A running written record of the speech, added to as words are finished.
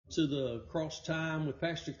To the Cross Time with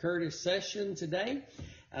Pastor Curtis session today.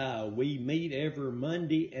 We meet every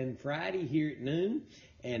Monday and Friday here at noon,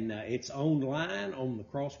 and it's online on the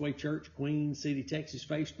Crossway Church Queen City, Texas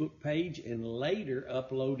Facebook page, and later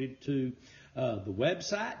uploaded to the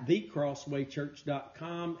website,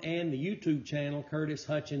 thecrosswaychurch.com, and the YouTube channel, Curtis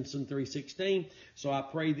Hutchinson 316. So I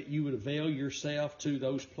pray that you would avail yourself to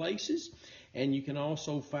those places. And you can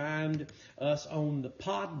also find us on the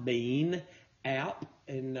Podbean app,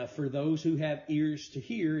 and for those who have ears to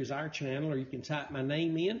hear is our channel, or you can type my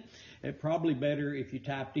name in. And probably better if you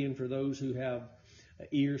typed in for those who have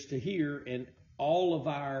ears to hear. And all of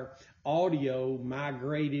our audio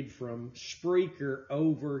migrated from Spreaker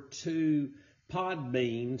over to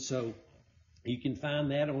Podbean, so you can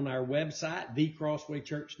find that on our website,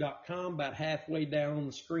 thecrosswaychurch.com. About halfway down on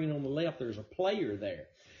the screen on the left, there's a player there,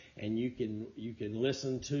 and you can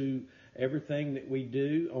listen to everything that we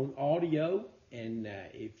do on audio. And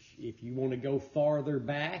if you want to go farther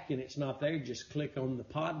back and it's not there, just click on the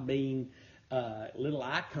Podbean little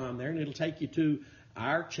icon there, and it'll take you to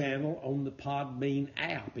our channel on the Podbean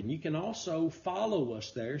app. And you can also follow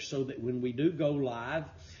us there so that when we do go live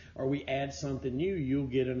or we add something new, you'll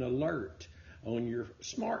get an alert on your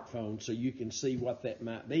smartphone so you can see what that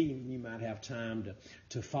might be, and you might have time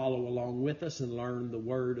to follow along with us and learn the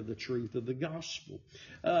word of the truth of the gospel.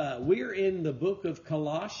 We're in the book of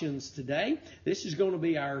Colossians today. This is going to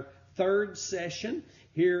be our third session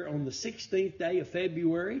here on the 16th day of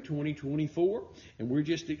February 2024, and we're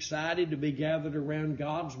just excited to be gathered around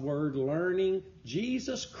God's word, learning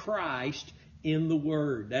Jesus Christ in the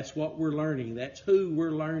word. That's what we're learning. That's who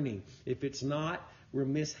we're learning. If it's not, we're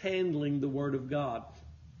mishandling the Word of God.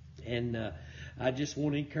 And I just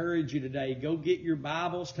want to encourage you today, go get your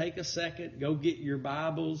Bibles. Take a second, go get your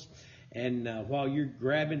Bibles. And while you're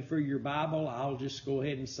grabbing for your Bible, I'll just go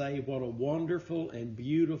ahead and say what a wonderful and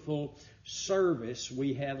beautiful service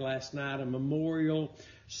we had last night, a memorial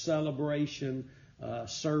celebration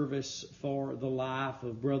service for the life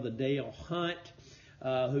of Brother Dale Hunt,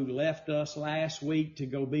 who left us last week to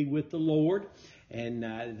go be with the Lord. And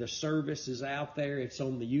the service is out there. It's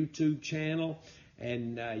on the YouTube channel,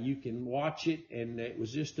 and you can watch it. And it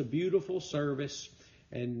was just a beautiful service,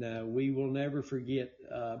 and we will never forget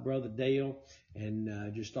Brother Dale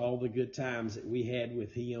and just all the good times that we had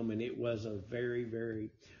with him. And it was a very, very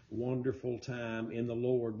wonderful time in the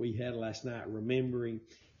Lord we had last night, remembering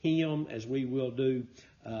him as we will do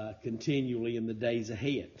continually in the days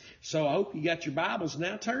ahead. So I hope you got your Bibles.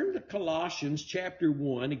 Now turn to Colossians Chapter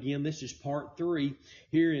 1. Again, this is part 3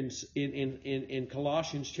 here in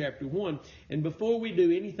Colossians Chapter 1. And before we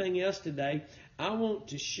do anything else today, I want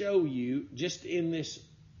to show you, just in this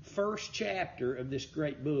first chapter of this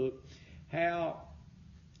great book, how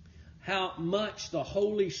much the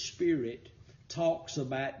Holy Spirit talks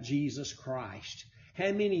about Jesus Christ.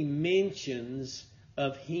 How many mentions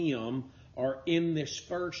of Him are in this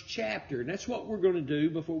first chapter. And that's what we're going to do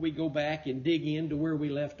before we go back and dig into where we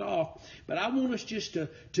left off. But I want us just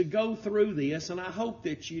to go through this, and I hope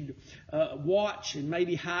that you'd watch and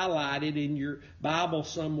maybe highlight it in your Bible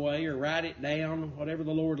some way, or write it down, whatever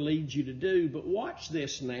the Lord leads you to do. But watch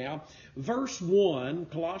this now. Verse 1,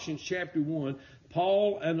 Colossians chapter 1,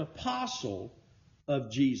 Paul, an apostle of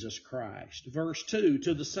Jesus Christ. Verse 2,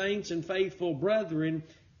 to the saints and faithful brethren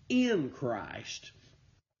in Christ,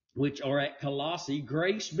 which are at Colossae,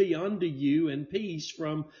 grace be unto you and peace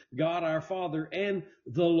from God our Father and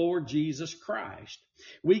the Lord Jesus Christ.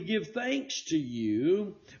 We give thanks to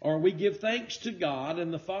you, or we give thanks to God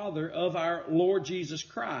and the Father of our Lord Jesus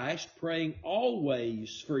Christ, praying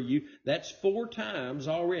always for you. That's 4 times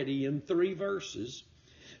already in 3 verses.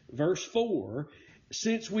 Verse 4,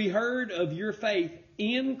 since we heard of your faith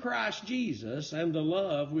in Christ Jesus and the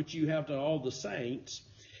love which you have to all the saints.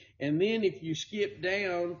 And then if you skip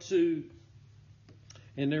down to,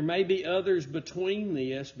 and there may be others between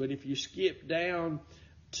this, but if you skip down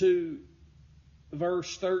to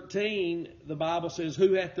verse 13, the Bible says,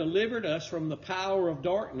 who hath delivered us from the power of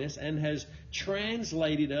darkness and has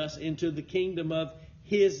translated us into the kingdom of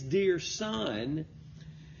His dear Son.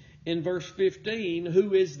 In verse 15,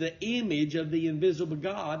 who is the image of the invisible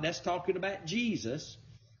God. That's talking about Jesus.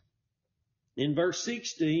 In verse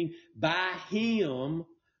 16, by Him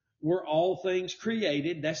were all things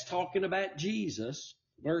created. That's talking about Jesus.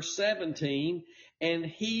 Verse 17, and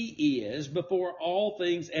He is before all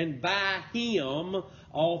things, and by Him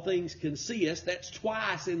all things consist. That's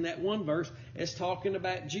twice in that one verse. It's talking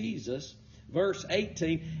about Jesus. Verse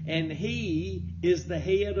 18, and He is the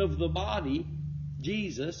head of the body,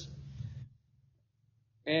 Jesus.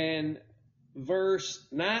 And verse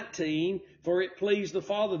 19, for it pleased the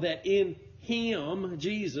Father that in him,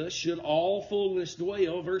 Jesus, should all fullness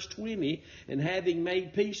dwell, verse 20, and having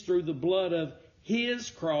made peace through the blood of his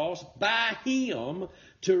cross, by him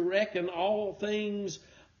to reckon all things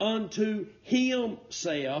unto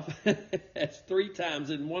himself. That's 3 times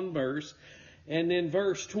in one verse. And then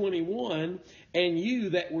verse 21, and you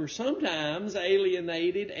that were sometimes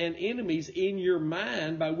alienated and enemies in your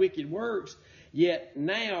mind by wicked works, yet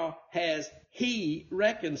now has he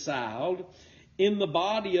reconciled in the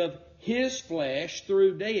body of his flesh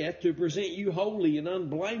through death to present you holy and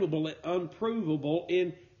unblameable and unprovable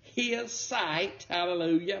in his sight.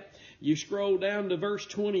 Hallelujah. You scroll down to verse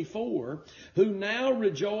 24, who now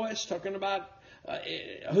rejoice, talking about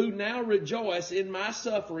who now rejoice in my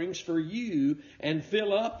sufferings for you, and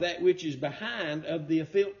fill up that which is behind of the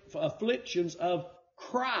afflictions of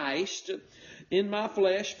Christ in my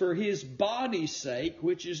flesh for his body's sake,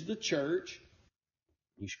 which is the church.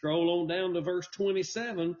 You scroll on down to verse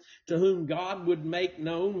 27, to whom God would make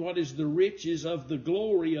known what is the riches of the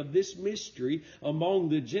glory of this mystery among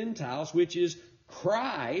the Gentiles, which is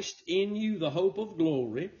Christ in you, the hope of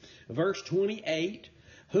glory. Verse 28,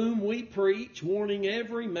 whom we preach, warning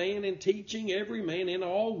every man and teaching every man in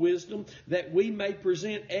all wisdom, that we may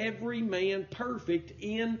present every man perfect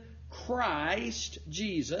in Christ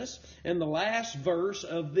Jesus. And the last verse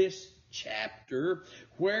of this chapter,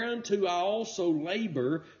 whereunto I also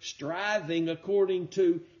labor, striving according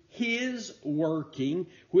to his working,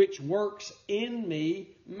 which works in me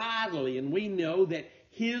mightily. And we know that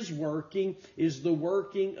his working is the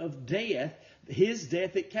working of death, his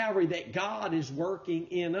death at Calvary, that God is working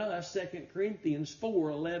in us. 2 Corinthians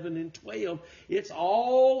 4:11 and 12. It's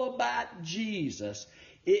all about Jesus.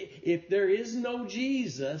 If there is no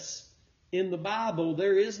Jesus in the Bible,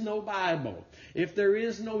 there is no Bible. If there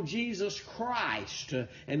is no Jesus Christ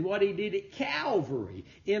and what he did at Calvary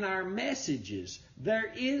in our messages,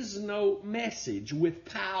 there is no message with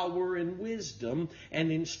power and wisdom and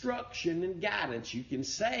instruction and guidance. You can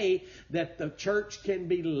say that the church can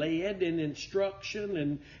be led in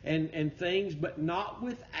instruction and things, but not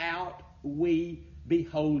without we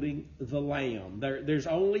beholding the Lamb. There's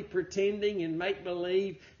only pretending and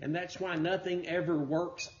make-believe, and that's why nothing ever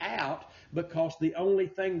works out, because the only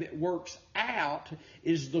thing that works out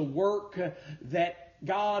is the work that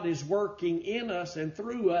God is working in us and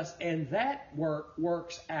through us, and that work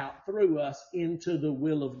works out through us into the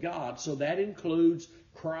will of God. So that includes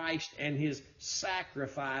Christ and his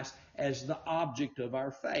sacrifice as the object of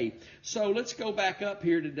our faith. So let's go back up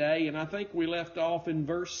here today, and I think we left off in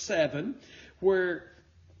verse 7, where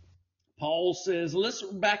Paul says, let's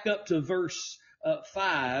back up to verse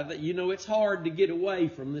 5. You know, it's hard to get away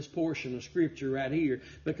from this portion of Scripture right here,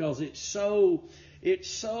 because it's so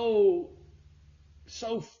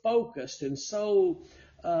focused and so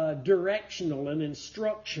directional and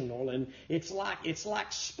instructional, and it's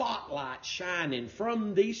like spotlight shining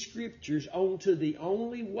from these Scriptures onto the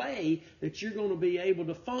only way that you're going to be able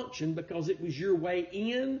to function, because it was your way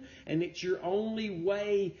in, and it's your only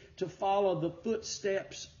way to follow the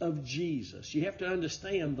footsteps of Jesus. You have to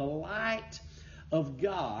understand, the light of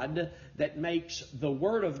God that makes the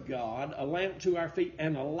Word of God a lamp to our feet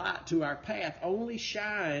and a light to our path only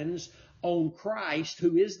shines on Christ,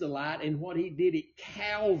 who is the light, and what he did at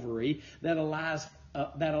Calvary that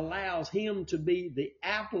allows him to be the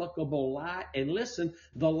applicable light. And listen,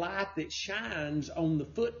 the light that shines on the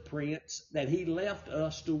footprints that he left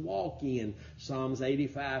us to walk in. Psalms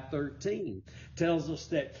 85:13 tells us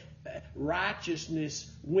that righteousness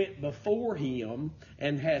went before him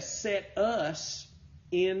and has set us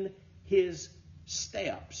in his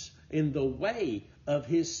steps, in the way of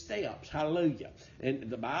his steps. Hallelujah.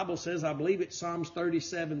 And the Bible says, I believe it's Psalms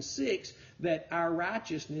 37:6, that our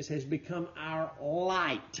righteousness has become our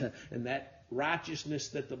light. And that righteousness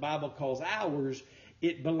that the Bible calls ours,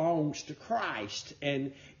 it belongs to Christ.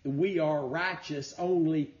 And we are righteous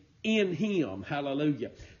only in him.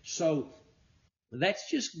 Hallelujah. So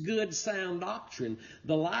that's just good, sound doctrine.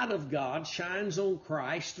 The light of God shines on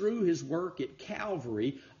Christ through his work at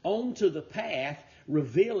Calvary onto the path,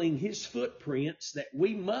 revealing his footprints that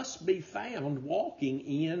we must be found walking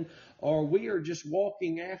in, or we are just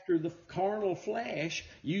walking after the carnal flesh,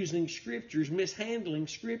 using Scriptures, mishandling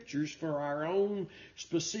Scriptures for our own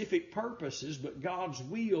specific purposes. But God's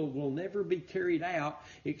will never be carried out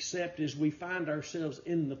except as we find ourselves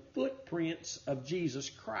in the footprints of Jesus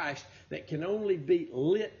Christ, that can only be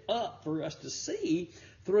lit up for us to see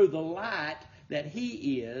through the light that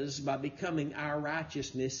he is, by becoming our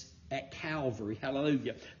righteousness at Calvary.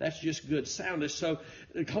 Hallelujah. That's just good soundness. So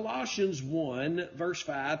Colossians 1 verse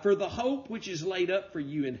 5, for the hope which is laid up for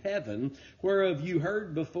you in heaven, whereof you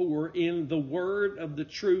heard before in the word of the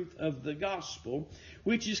truth of the gospel,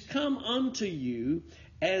 which is come unto you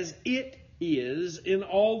as it is in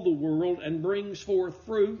all the world, and brings forth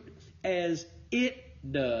fruit as it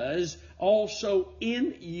does also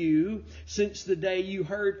in you, since the day you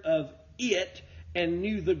heard of it and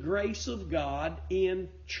knew the grace of God in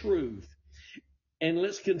truth. And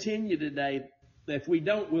let's continue today. If we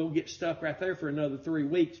don't, we'll get stuck right there for another 3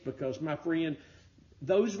 weeks, because, my friend,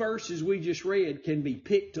 those verses we just read can be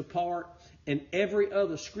picked apart, and every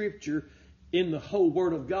other scripture in the whole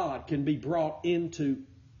Word of God can be brought into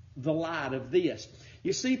the light of this.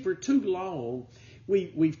 You see, for too long,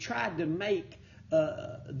 we've tried to make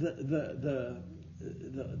the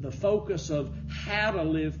focus of how to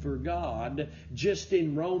live for God just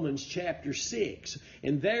in Romans chapter 6.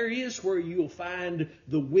 And there is where you'll find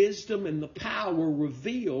the wisdom and the power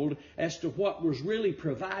revealed as to what was really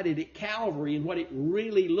provided at Calvary, and what it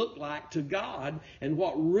really looked like to God, and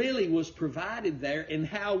what really was provided there, and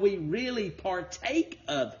how we really partake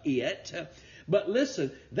of it. But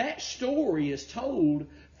listen, that story is told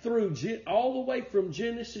through all the way from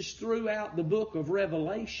Genesis throughout the book of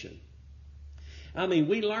Revelation. I mean,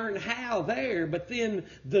 we learn how there, but then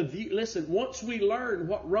listen, once we learn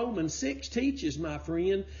what Romans 6 teaches, my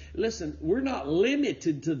friend, listen, we're not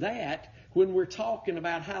limited to that when we're talking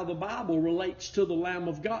about how the Bible relates to the Lamb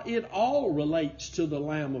of God. It all relates to the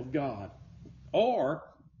Lamb of God. Or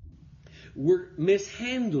we're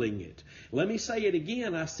mishandling it. Let me say it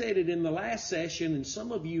again. I said it in the last session, and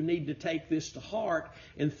some of you need to take this to heart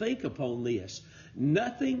and think upon this.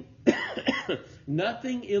 Nothing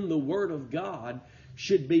in the Word of God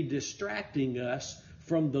should be distracting us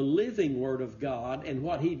from the living Word of God and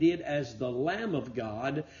what He did as the Lamb of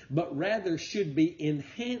God, but rather should be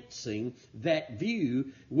enhancing that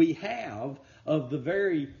view we have of the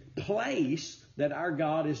very place that our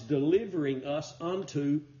God is delivering us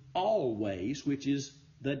unto always, which is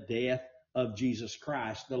the death of Jesus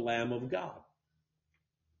Christ, the Lamb of God.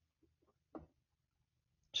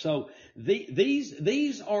 So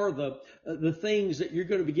these are the things that you're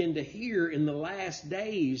going to begin to hear in the last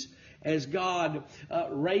days as God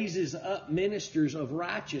raises up ministers of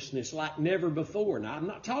righteousness like never before. Now, I'm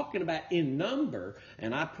not talking about in number,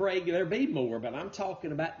 and I pray there be more, but I'm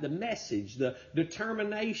talking about the message, the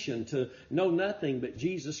determination to know nothing but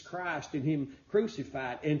Jesus Christ and Him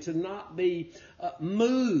crucified, and to not be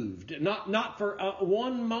moved, not for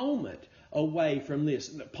one moment away from this.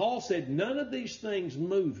 Paul said, none of these things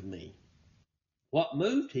moved me. What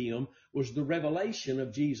moved him was the revelation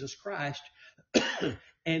of Jesus Christ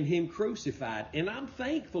and Him crucified. And I'm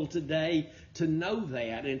thankful today to know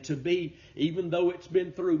that, and to be, even though it's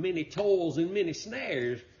been through many toils and many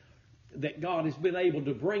snares, that God has been able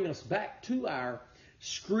to bring us back to our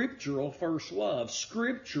scriptural first love,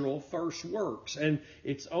 scriptural first works. And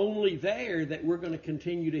it's only there that we're going to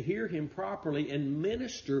continue to hear Him properly and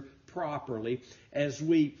minister properly as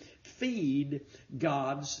we feed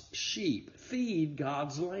God's sheep, feed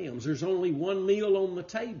God's lambs. There's only one meal on the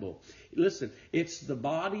table. Listen, it's the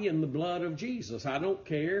body and the blood of Jesus. I don't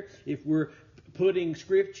care if we're putting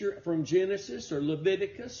scripture from Genesis or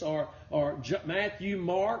Leviticus or Matthew,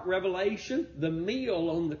 Mark, Revelation. The meal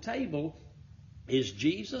on the table is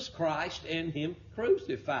Jesus Christ and Him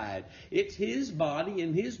crucified. It's His body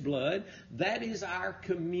and His blood. That is our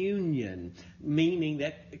communion, meaning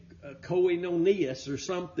that koinonias or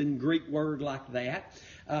something, Greek word like that.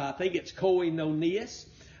 I think it's koinonias,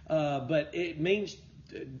 but it means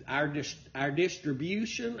our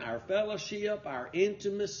distribution, our fellowship, our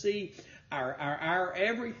intimacy, our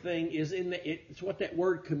everything is in it's what that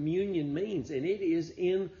word communion means, and it is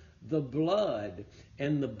in the blood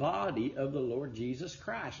and the body of the Lord Jesus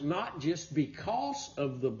Christ. Not just because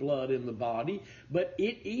of the blood in the body, but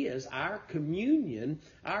it is our communion,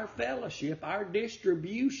 our fellowship, our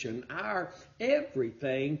distribution, our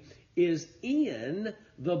everything is in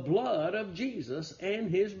the blood of Jesus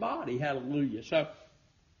and His body. Hallelujah. So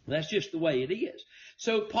that's just the way it is.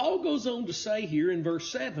 So Paul goes on to say here in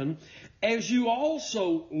verse 7, as you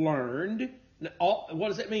also learned, what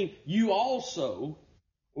does that mean? You also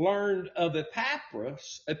learned of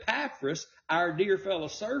Epaphras, our dear fellow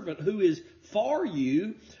servant, who is for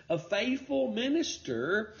you a faithful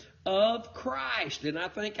minister of Christ. And I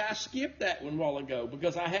think I skipped that one a while ago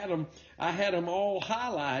because I had them all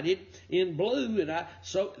highlighted in blue, and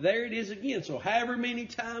so there it is again. So however many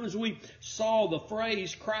times we saw the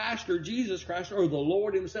phrase Christ or Jesus Christ or the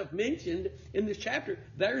Lord Himself mentioned in this chapter,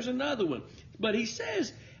 there's another one. But he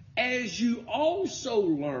says, as you also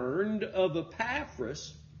learned of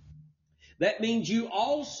Epaphras. That means you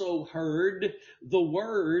also heard the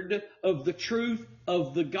word of the truth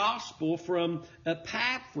of the gospel from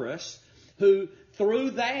Epaphras, who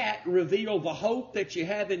through that revealed the hope that you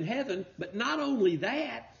have in heaven. But not only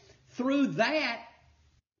that, through that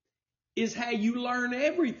is how you learn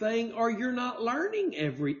everything, or you're not learning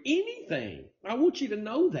anything. I want you to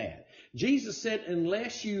know that. Jesus said,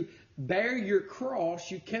 unless you bear your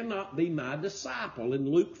cross, you cannot be my disciple, in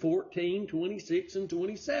Luke 14:26 and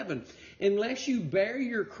 27. Unless you bear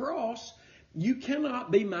your cross, you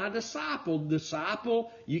cannot be my disciple.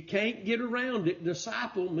 Disciple, you can't get around it.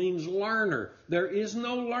 Disciple means learner. There is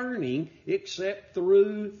no learning except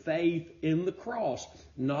through faith in the cross.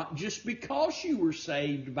 Not just because you were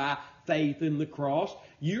saved by faith in the cross.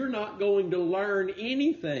 You're not going to learn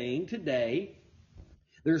anything today.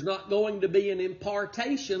 There's not going to be an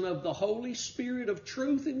impartation of the Holy Spirit of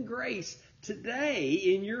truth and grace today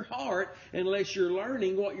in your heart unless you're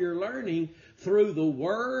learning what you're learning through the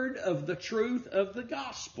word of the truth of the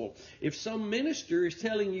gospel. If some minister is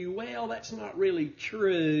telling you, well, that's not really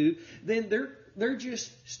true, then they're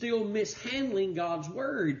just still mishandling God's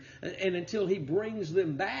word. And until He brings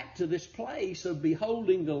them back to this place of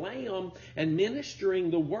beholding the Lamb and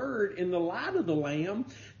ministering the word in the light of the Lamb,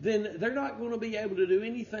 then they're not going to be able to do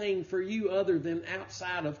anything for you other than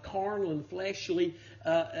outside of carnal and fleshly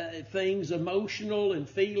things, emotional and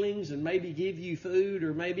feelings, and maybe give you food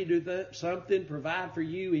or maybe do something, provide for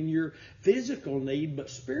you in your physical need. But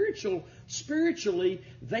spiritually,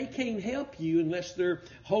 they can't help you unless they're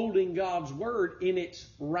holding God's word in its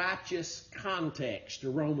righteous context,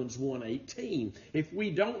 Romans 1:18. If we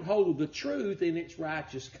don't hold the truth in its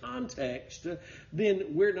righteous context, then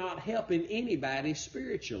we're not helping anybody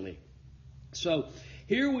spiritually. So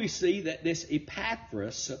here we see that this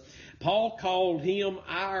Epaphras, Paul called him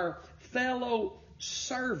our fellow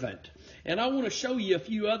servant. And I want to show you a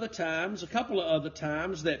couple of other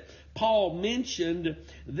times that Paul mentioned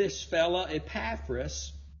this fellow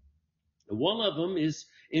Epaphras. One of them is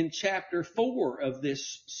in chapter 4 of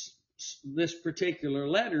this particular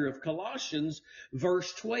letter of Colossians,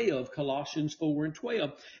 verse 12, Colossians 4 and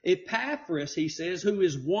 12. Epaphras, he says, who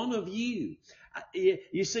is one of you.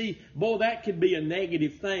 You see, boy, that could be a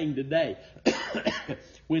negative thing today.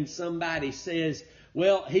 When somebody says,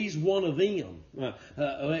 well, he's one of them.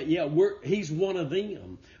 He's one of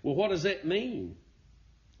them. Well, what does that mean?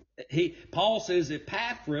 Paul says,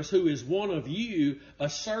 Epaphras, who is one of you, a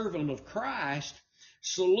servant of Christ,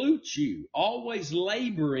 salutes you, always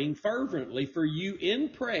laboring fervently for you in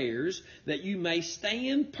prayers, that you may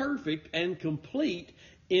stand perfect and complete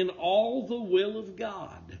in all the will of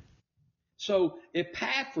God. So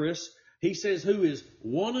Epaphras, he says, who is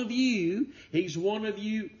one of you. He's one of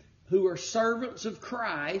you who are servants of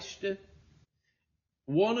Christ.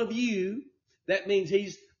 One of you. That means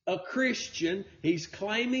he's a Christian. He's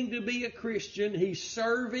claiming to be a Christian. He's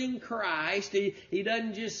serving Christ. He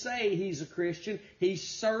doesn't just say he's a Christian. He's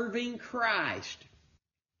serving Christ.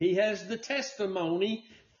 He has the testimony,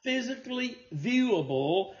 physically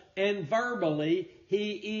viewable and verbally,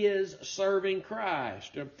 he is serving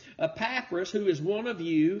Christ. Epaphras, who is one of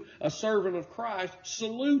you, a servant of Christ,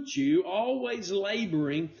 salutes you, always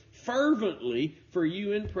laboring fervently for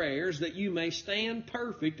you in prayers, that you may stand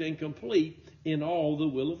perfect and complete in all the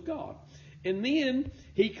will of God. And then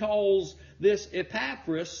he calls this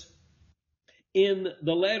Epaphras in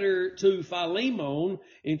the letter to Philemon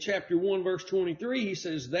in chapter 1 verse 23. He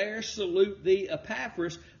says, there salute thee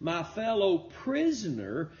Epaphras, my fellow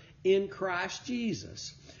prisoner in Christ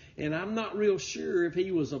Jesus. And I'm not real sure if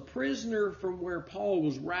he was a prisoner from where Paul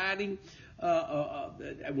was writing.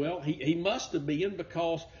 Well, he must have been,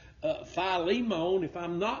 because Philemon, if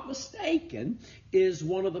I'm not mistaken, is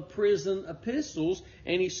one of the prison epistles.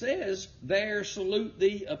 And he says, there salute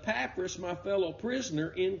thee Epaphras, my fellow prisoner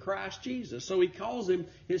in Christ Jesus. So he calls him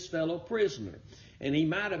his fellow prisoner. And he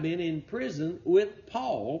might have been in prison with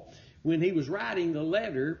Paul when he was writing the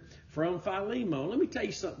letter from Philemon. Let me tell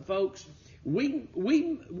you something, folks. We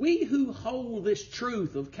who hold this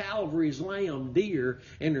truth of Calvary's Lamb dear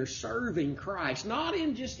and are serving Christ, not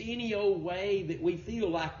in just any old way that we feel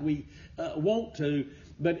like we want to,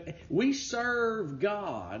 but we serve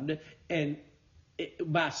God, and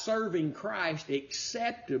by serving Christ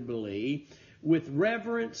acceptably, with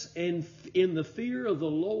reverence and in the fear of the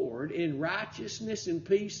Lord, in righteousness and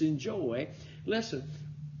peace and joy. Listen,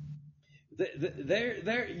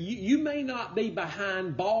 You may not be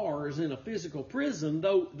behind bars in a physical prison,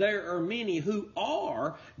 though there are many who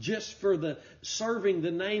are just for the serving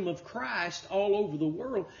the name of Christ all over the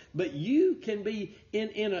world. But you can be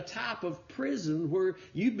in a type of prison where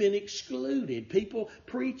you've been excluded. People,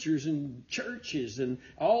 preachers and churches and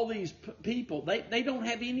all these people, they don't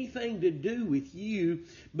have anything to do with you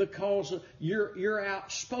because you're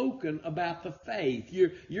outspoken about the faith.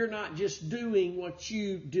 You're not just doing what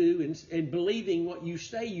you do and believing what you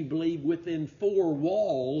say you believe within four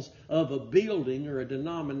walls of a building or a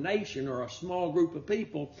denomination or a small group of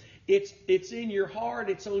people. It's in your heart.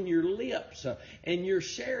 It's on your lips, and you're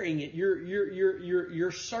sharing it.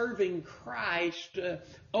 You're serving Christ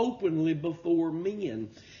openly before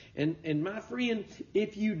men. And my friend,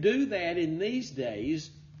 if you do that in these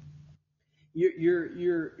days,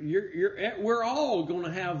 we're all going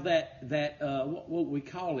to have what we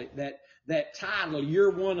call it, that title.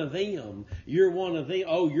 You're one of them. You're one of them.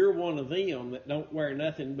 Oh, you're one of them that don't wear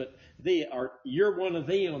nothing but you're one of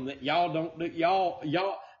them that y'all don't do. Y'all.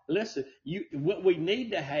 Listen, what we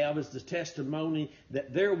need to have is the testimony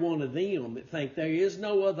that they're one of them that think there is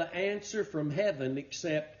no other answer from heaven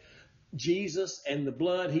except Jesus and the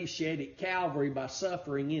blood He shed at Calvary by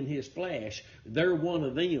suffering in His flesh. They're one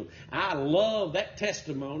of them. I love that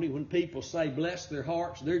testimony when people say, bless their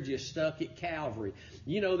hearts, they're just stuck at Calvary.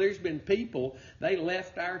 You know, there's been people, they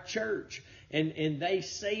left our church and they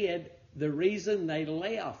said the reason they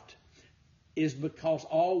left is because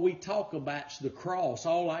all we talk about is the cross.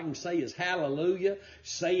 All I can say is hallelujah.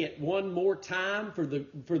 Say it one more time for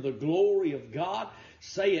the glory of God.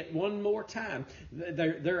 Say it one more time.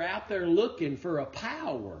 They're out there looking for a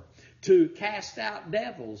power to cast out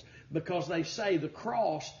devils because they say the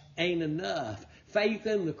cross ain't enough. Faith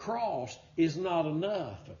in the cross is not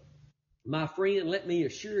enough. My friend, let me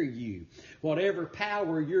assure you, whatever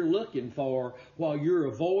power you're looking for while you're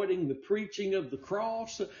avoiding the preaching of the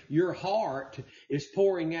cross, your heart is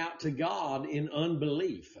pouring out to God in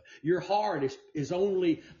unbelief. Your heart is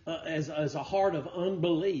only as a heart of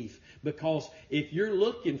unbelief, because if you're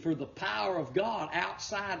looking for the power of God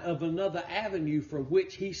outside of another avenue from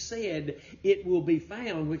which He said it will be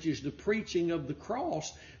found, which is the preaching of the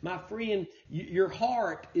cross, my friend, your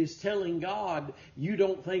heart is telling God you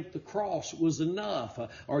don't think the cross was enough.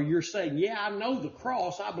 Or you're saying, yeah, I know the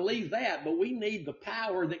cross, I believe that, but we need the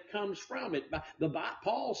power that comes from it.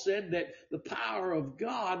 Paul said that the power of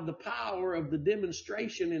God, the power of the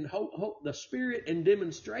demonstration and hope, the spirit and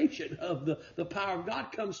demonstration of the power of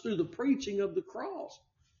God comes through the preaching of the cross.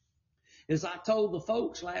 As I told the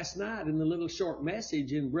folks last night in the little short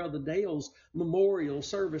message in Brother Dale's memorial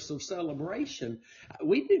service of celebration,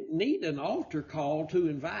 we didn't need an altar call to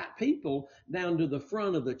invite people down to the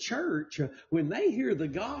front of the church. When they hear the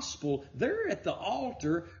gospel, they're at the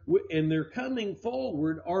altar and they're coming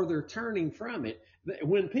forward or they're turning from it.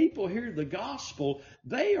 When people hear the gospel,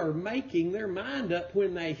 they are making their mind up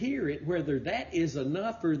when they hear it, whether that is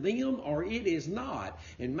enough for them or it is not.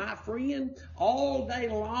 And my friend, all day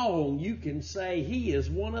long you can say, He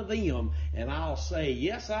is one of them. And I'll say,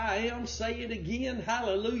 yes, I am. Say it again.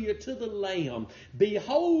 Hallelujah to the Lamb.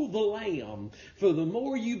 Behold the Lamb. For the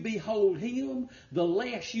more you behold Him, the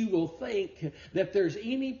less you will think that there's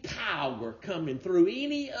any power coming through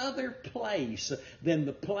any other place than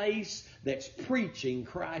the place that's preaching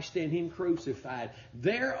Christ and Him crucified.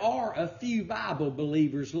 There are a few Bible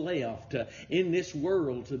believers left in this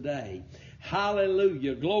world today.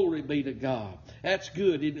 Hallelujah. Glory be to God. That's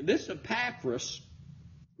good. This Epaphras,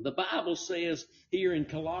 the Bible says here in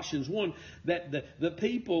Colossians 1 that the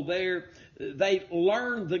people there, they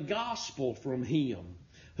learned the gospel from him,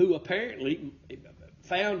 who apparently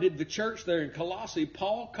founded the church there in Colossae.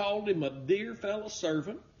 Paul called him a dear fellow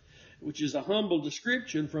servant, which is a humble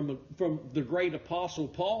description from the great apostle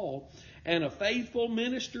Paul, and a faithful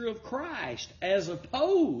minister of Christ, as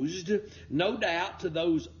opposed, no doubt, to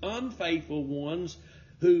those unfaithful ones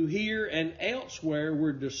who here and elsewhere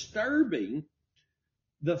were disturbing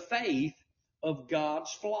the faith of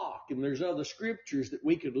God's flock. And there's other scriptures that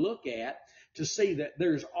we could look at to see that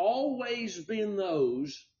there's always been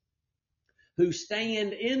those who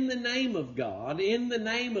stand in the name of God, in the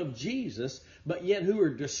name of Jesus, but yet who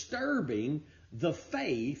are disturbing the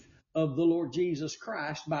faith of the Lord Jesus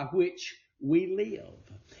Christ by which we live.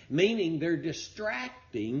 Meaning they're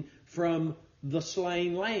distracting from the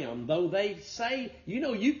slain lamb. Though they say,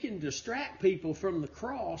 you can distract people from the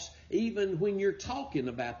cross even when you're talking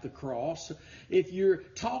about the cross. If you're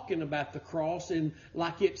talking about the cross and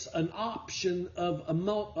like it's an option of a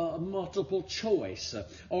multiple choice,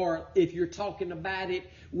 or if you're talking about it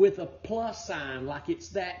with a plus sign, like it's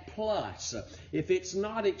that plus. If it's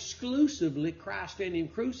not exclusively Christ and Him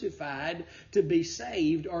crucified to be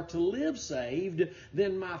saved or to live saved,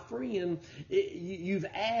 then my friend, you've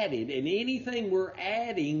added. And anything we're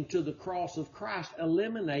adding to the cross of Christ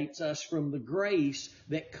eliminates us from the grace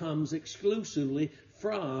that comes exclusively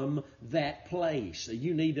from that place.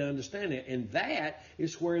 You need to understand it. And that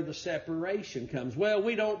is where the separation comes. Well,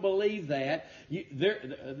 we don't believe that.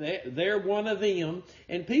 They're one of them.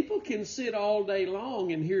 And people can sit all day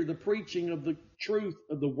long and hear the preaching of the truth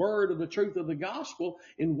of the word of the truth of the gospel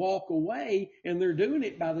and walk away. And they're doing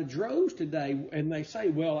it by the droves today. And they say,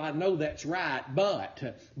 well, I know that's right, but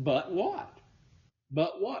what?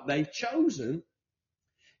 But what? They've chosen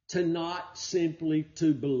to not simply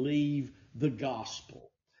to believe the gospel.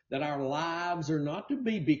 That our lives are not to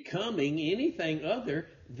be becoming anything other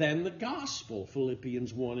than the gospel.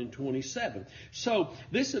 Philippians 1:27. So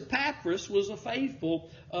this Epaphras was a faithful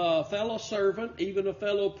fellow servant, even a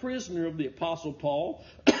fellow prisoner of the Apostle Paul,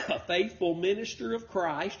 a faithful minister of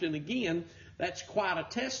Christ. And again, that's quite a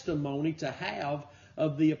testimony to have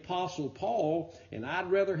of the Apostle Paul, and I'd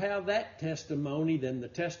rather have that testimony than the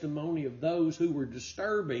testimony of those who were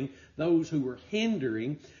disturbing, those who were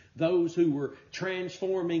hindering, those who were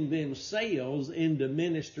transforming themselves into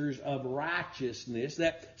ministers of righteousness.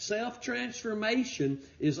 That self-transformation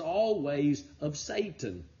is always of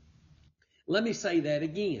Satan. Let me say that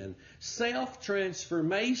again.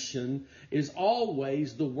 Self-transformation is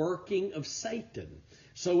always the working of Satan.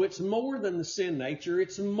 So it's more than the sin nature.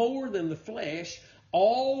 It's more than the flesh.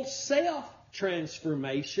 All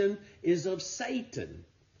self-transformation is of Satan.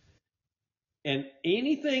 And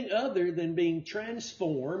anything other than being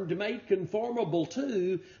transformed, made conformable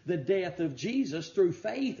to the death of Jesus through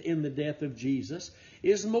faith in the death of Jesus,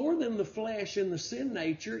 is more than the flesh and the sin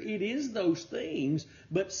nature. It is those things,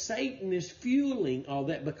 but Satan is fueling all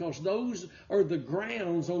that because those are the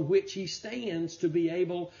grounds on which he stands to be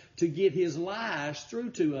able to get his lies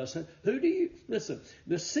through to us. Listen,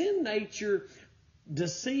 the sin nature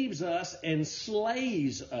deceives us and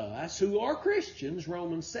slays us who are Christians,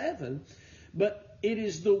 Romans 7, but it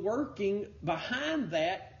is the working behind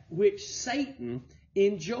that which Satan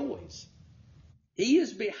enjoys. He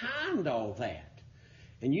is behind all that.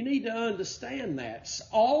 And you need to understand that.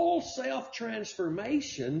 All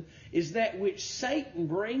self-transformation is that which Satan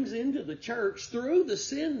brings into the church through the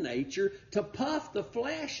sin nature to puff the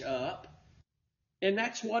flesh up. And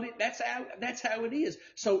that's how it is.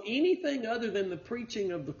 So anything other than the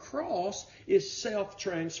preaching of the cross is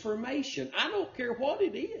self-transformation. I don't care what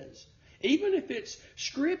it is. Even if it's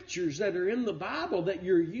scriptures that are in the Bible that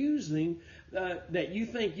you're using, that you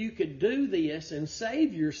think you could do this and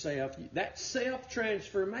save yourself, that's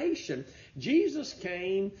self-transformation. Jesus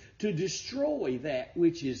came to destroy that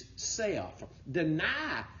which is self.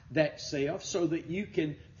 Deny that self so that you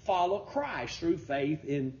can follow Christ through faith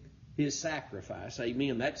in His sacrifice.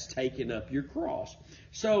 Amen. That's taking up your cross.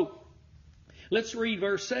 So, let's read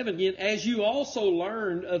verse 7 again. As you also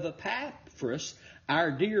learned of Epaphras,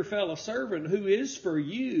 our dear fellow servant, who is for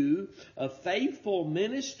you a faithful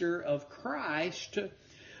minister of Christ,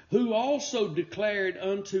 who also declared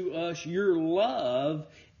unto us your love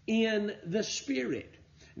in the Spirit.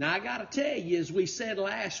 Now, I got to tell you, as we said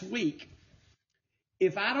last week,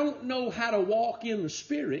 if I don't know how to walk in the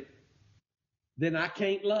Spirit, then I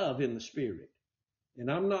can't love in the Spirit. And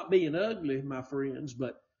I'm not being ugly, my friends,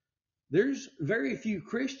 but there's very few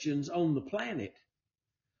Christians on the planet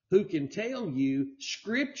who can tell you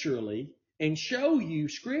scripturally and show you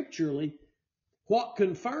scripturally what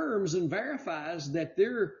confirms and verifies that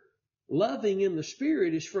their loving in the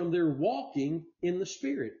Spirit is from their walking in the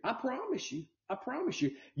Spirit. I promise you. I promise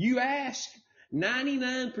you. You ask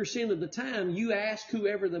 99% of the time, you ask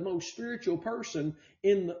whoever the most spiritual person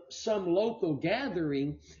in some local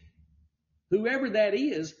gathering, whoever that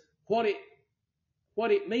is, what it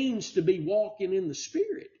means to be walking in the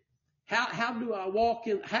Spirit. How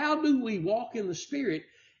do we walk in the Spirit?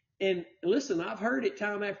 And listen, I've heard it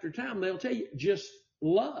time after time. They'll tell you, just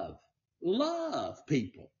love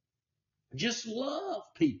people. Just love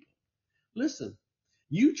people. Listen,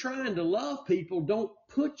 you trying to love people don't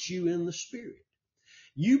put you in the Spirit.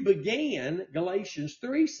 You began, Galatians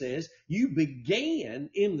 3 says, you began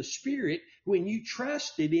in the Spirit when you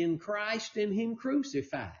trusted in Christ and Him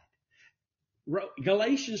crucified.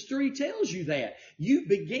 Galatians 3 tells you that. You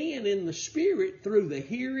began in the Spirit through the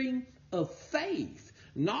hearing of faith,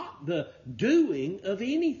 not the doing of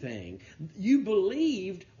anything. You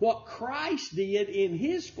believed what Christ did in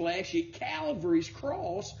His flesh at Calvary's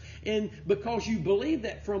cross, and because you believed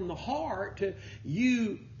that from the heart,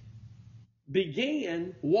 you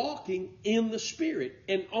began walking in the Spirit.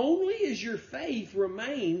 And only as your faith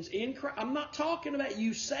remains in Christ. I'm not talking about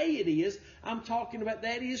you say it is. I'm talking about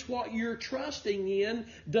that is what you're trusting in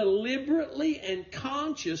deliberately and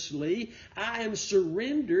consciously. I am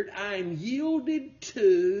surrendered. I am yielded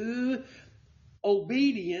to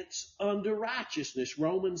obedience unto righteousness.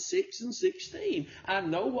 Romans 6:16. I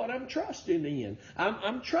know what I'm trusting in.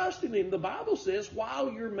 I'm trusting in. The Bible says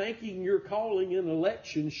while you're making your calling and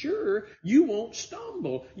election sure, you won't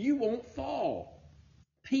stumble. You won't fall.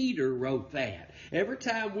 Peter wrote that. Every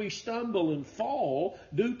time we stumble and fall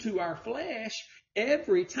due to our flesh,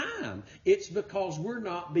 every time, it's because we're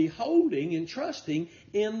not beholding and trusting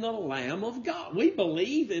in the Lamb of God. We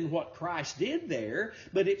believe in what Christ did there,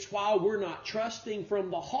 but it's while we're not trusting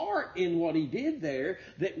from the heart in what He did there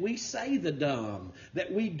that we say the dumb,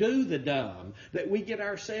 that we do the dumb, that we get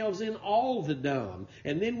ourselves in all the dumb.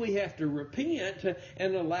 And then we have to repent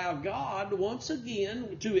and allow God once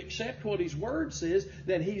again to accept what His Word says,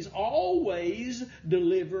 that He's always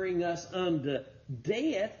delivering us unto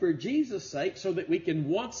death for Jesus' sake, so that we can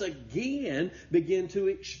once again begin to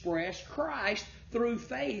express Christ through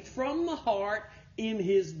faith from the heart in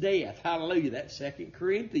His death. Hallelujah. That's 2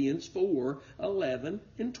 Corinthians 4:11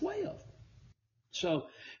 and 12.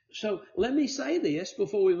 So let me say this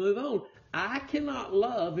before we move on. I cannot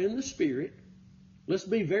love in the Spirit. Let's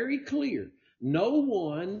be very clear. No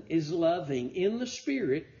one is loving in the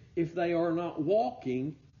Spirit if they are not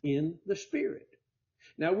walking in the Spirit.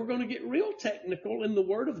 Now, we're going to get real technical in the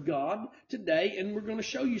Word of God today, and we're going to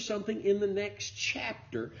show you something in the next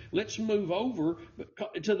chapter. Let's move over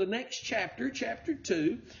to the next chapter, chapter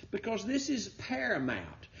 2, because this is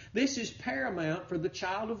paramount. This is paramount for the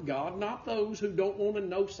child of God, not those who don't want to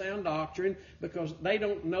know sound doctrine because they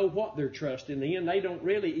don't know what they're trusting in. They don't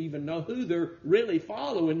really even know who they're really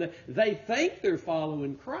following. They think they're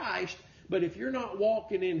following Christ, but if you're not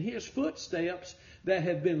walking in His footsteps that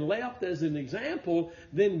have been left as an example,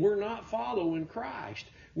 then we're not following Christ.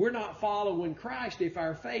 We're not following Christ if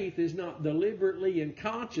our faith is not deliberately and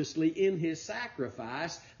consciously in His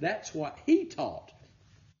sacrifice. That's what He taught.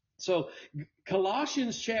 So,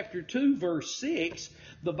 Colossians Chapter 2, verse 6,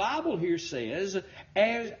 the Bible here says,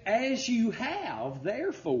 as you have,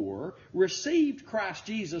 therefore, received Christ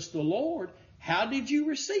Jesus the Lord, how did you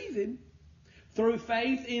receive Him? Through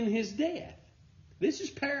faith in His death. This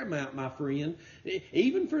is paramount, my friend.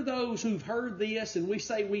 Even for those who've heard this and we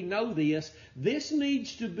say we know this, this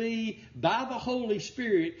needs to be, by the Holy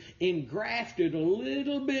Spirit, engrafted a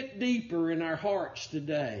little bit deeper in our hearts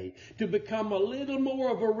today, to become a little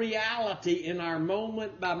more of a reality in our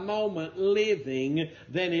moment-by-moment living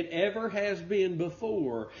than it ever has been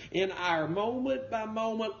before. In our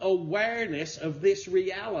moment-by-moment awareness of this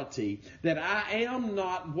reality, that I am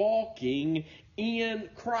not walking in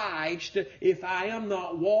Christ if I am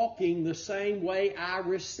not walking the same way I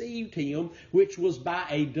received Him, which was by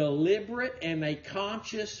a deliberate and a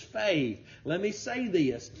conscious faith. Let me say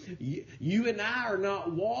this. You and I are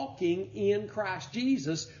not walking in Christ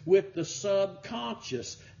Jesus with the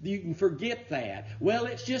subconscious. You can forget that. Well,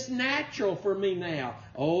 it's just natural for me now.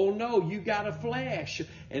 Oh no, you got a flesh.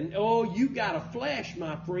 And you got a flesh,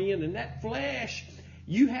 my friend. And that flesh,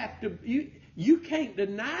 you can't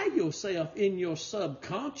deny yourself in your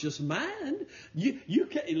subconscious mind. You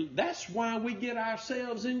can't, that's why we get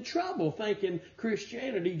ourselves in trouble thinking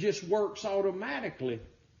Christianity just works automatically.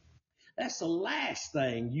 That's the last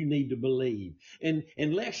thing you need to believe. And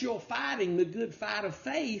unless you're fighting the good fight of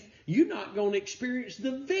faith, you're not going to experience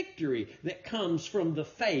the victory that comes from the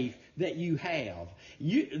faith that you have.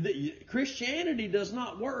 Christianity does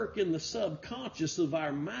not work in the subconscious of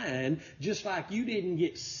our mind, just like you didn't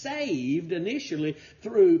get saved initially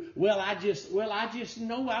through, I just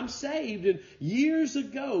know I'm saved. And years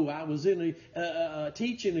ago, I was in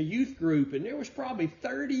teaching a youth group, and there was probably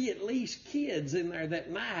 30 at least kids in there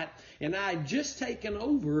that night, and I had just taken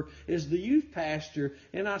over as the youth pastor,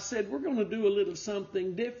 and I said, we're going to do a little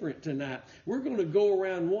something different tonight. We're going to go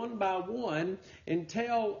around one by one and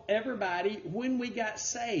tell everybody when we got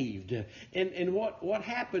saved and what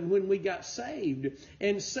happened when we got saved.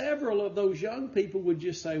 And several of those young people would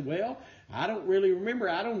just say, well, I don't really remember.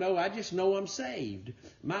 I don't know. I just know I'm saved.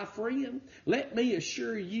 My friend, let me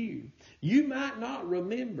assure you, you might not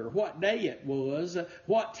remember what day it was,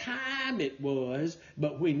 what time it was,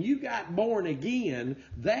 but when you got born again,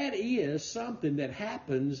 that is something that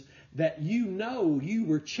happens that you know you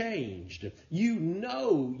were changed. You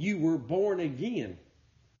know you were born again.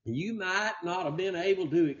 You might not have been able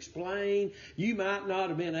to explain, you might not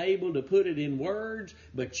have been able to put it in words,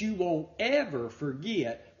 but you won't ever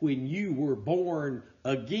forget when you were born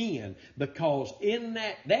again, because in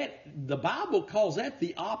that the Bible calls that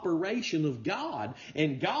the operation of God,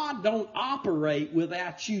 and God don't operate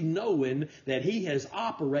without you knowing that He has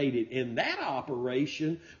operated. And that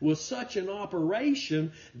operation was such an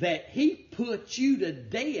operation that He put you to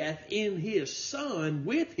death in His Son,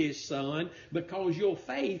 with His Son, because your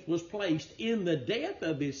faith was placed in the death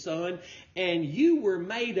of His Son, and you were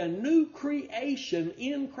made a new creation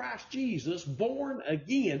in Christ Jesus, born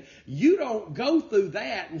again. You don't go through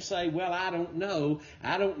that and say, well, I don't know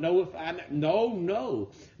if I...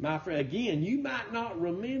 No. My friend, again, you might not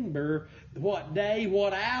remember what day,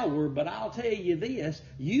 what hour, but I'll tell you this,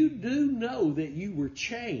 you do know that you were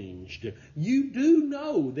changed. You do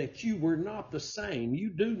know that you were not the same. You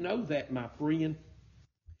do know that, my friend.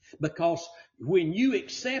 Because when you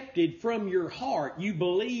accepted from your heart, you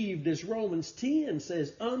believed, as Romans 10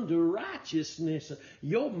 says, unto righteousness,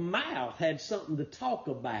 your mouth had something to talk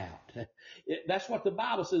about. That's what the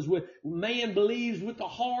Bible says. When man believes with the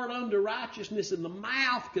heart unto righteousness, and the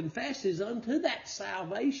mouth confesses unto that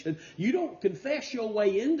salvation. You don't confess your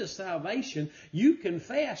way into salvation. You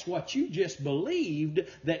confess what you just believed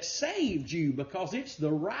that saved you, because it's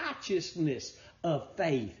the righteousness of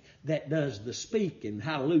faith that does the speaking.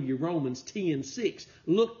 Hallelujah. Romans 10:6.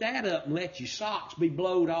 Look that up and let your socks be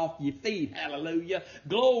blowed off your feet. Hallelujah.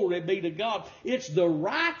 Glory be to God. It's the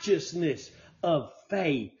righteousness of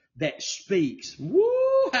faith that speaks. Woo!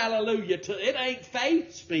 Hallelujah. It ain't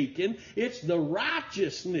faith speaking. It's the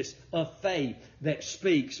righteousness of faith that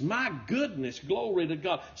speaks. My goodness. Glory to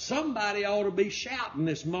God. Somebody ought to be shouting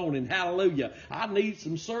this morning. Hallelujah. I need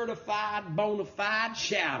some certified, bona fide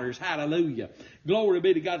shouters. Hallelujah. Glory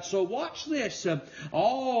be to God. So watch this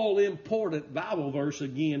all-important Bible verse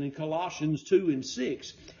again in Colossians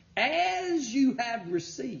 2:6. As you have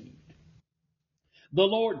received the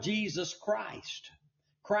Lord Jesus Christ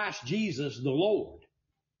Jesus the Lord.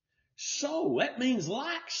 So that means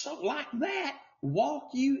like that,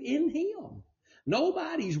 walk you in Him.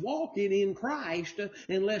 Nobody's walking in Christ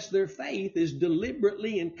unless their faith is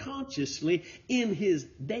deliberately and consciously in His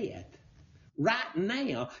death. Right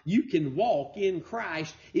now, you can walk in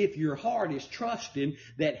Christ if your heart is trusting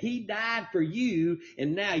that He died for you,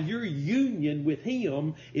 and now your union with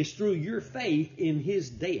Him is through your faith in His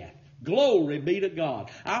death. Glory be to God.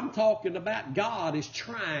 I'm talking about God is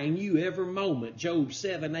trying you every moment, Job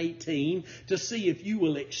 7:18, to see if you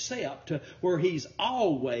will accept where He's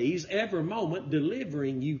always, every moment,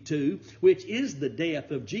 delivering you to, which is the death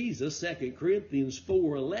of Jesus, 2 Corinthians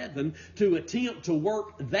 4:11, to attempt to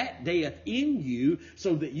work that death in you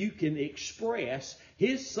so that you can express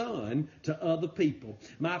His Son to other people.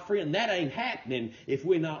 My friend, that ain't happening if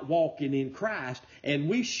we're not walking in Christ. And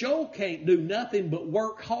we sure can't do nothing but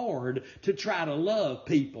work hard to try to love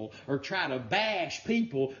people or try to bash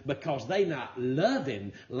people because they not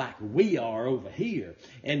loving like we are over here.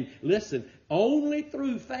 And listen, only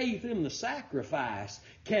through faith in the sacrifice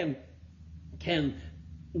can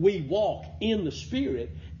we walk in the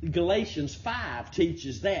Spirit. Galatians 5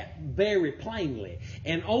 teaches that very plainly.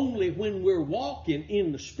 And only when we're walking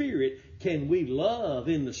in the Spirit can we love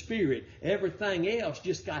in the Spirit. Everything else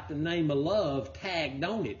just got the name of love tagged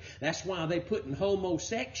on it. That's why they're putting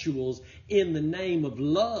homosexuals in the name of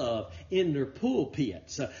love in their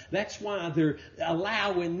pulpits. That's why they're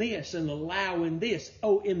allowing this and allowing this,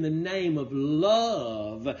 in the name of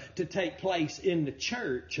love to take place in the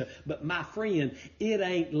church. But my friend, it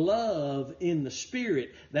ain't love in the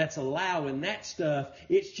Spirit that's allowing that stuff.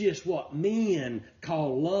 It's just what men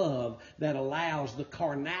call love that allows the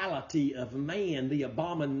carnality of man,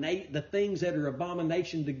 the things that are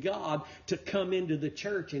abomination to God, to come into the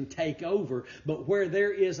church and take over. But where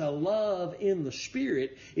there is a love in the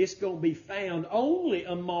Spirit, it's going to be found only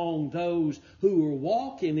among those who are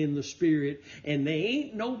walking in the Spirit. And there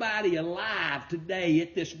ain't nobody alive today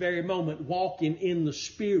at this very moment walking in the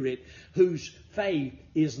Spirit whose faith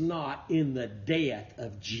is not in the death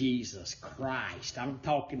of Jesus Christ. I'm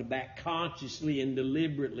talking about consciously and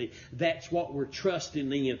deliberately. That's what we're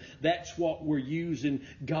trusting in. That's what we're using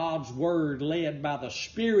God's Word, led by the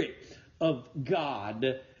Spirit of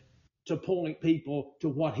God, to point people to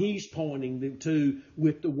what He's pointing them to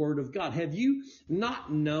with the Word of God. Have you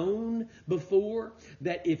not known before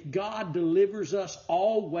that if God delivers us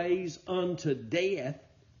always unto death,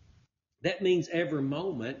 that means every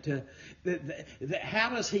moment? How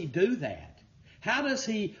does He do that? How does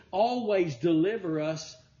He always deliver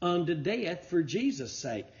us unto death for Jesus'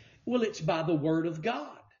 sake? Well, it's by the Word of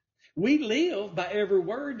God. We live by every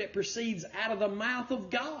word that proceeds out of the mouth of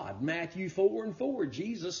God. Matthew 4:4.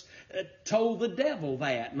 Jesus told the devil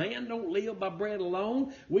that. Man don't live by bread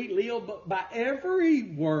alone. We live by every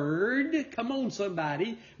word. Come on,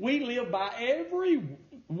 somebody. We live by every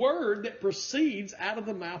word that proceeds out of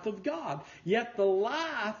the mouth of God. Yet the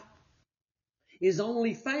life is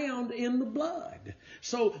only found in the blood.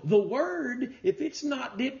 So the Word, if it's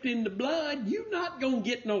not dipped in the blood, you're not going to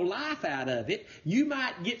get no life out of it. You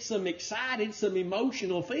might get some excited, some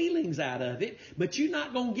emotional feelings out of it, but you're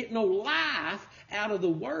not going to get no life out of the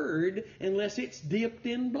Word unless it's dipped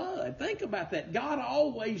in blood. Think about that. God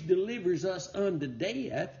always delivers us unto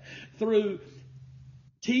death through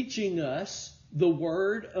teaching us the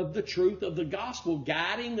word of the truth of the gospel,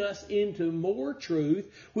 guiding us into more truth,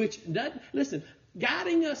 which doesn't, listen,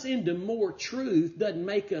 guiding us into more truth doesn't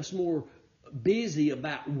make us more busy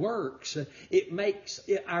about works. It makes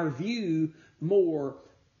our view more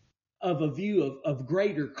of a view of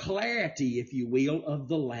greater clarity, if you will, of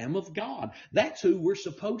the Lamb of God. That's who we're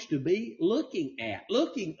supposed to be looking at,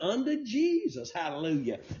 looking unto Jesus.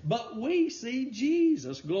 Hallelujah. But we see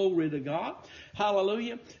Jesus. Glory to God.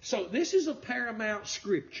 Hallelujah. So this is a paramount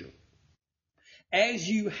scripture. As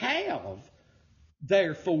you have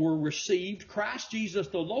therefore received Christ Jesus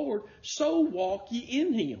the Lord, so walk ye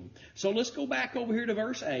in Him. So let's go back over here to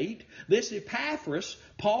verse 8. This Epaphras,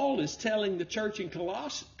 Paul is telling the church in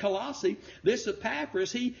Colossae, this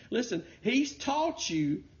Epaphras, he's taught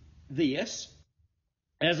you this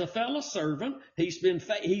as a fellow servant. He's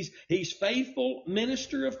faithful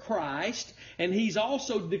minister of Christ, and he's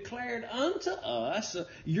also declared unto us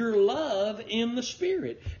your love in the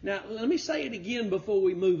Spirit. Now, let me say it again before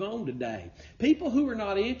we move on today. People who are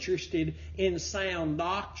not interested in sound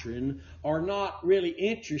doctrine are not really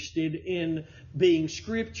interested in being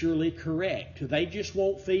scripturally correct. They just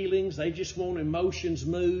want feelings. They just want emotions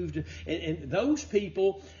moved. And those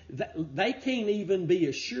people, they can't even be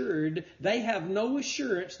assured. They have no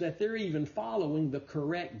assurance that they're even following the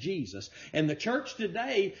correct Jesus. And the church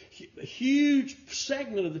today, a huge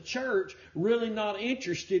segment of the church, really not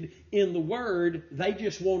interested in the Word. They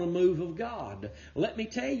just want a move of God. Let me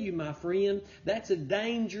tell you, my friend, that's a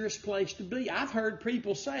dangerous place to be. I've heard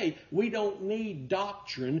people say, we don't need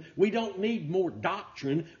doctrine. We don't need more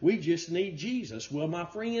doctrine. We just need Jesus. Well, my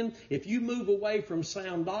friend, if you move away from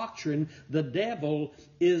sound doctrine, the devil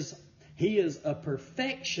is a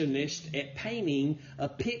perfectionist at painting a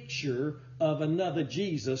picture of another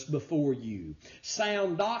Jesus before you.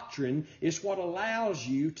 Sound doctrine is what allows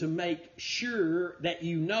you to make sure that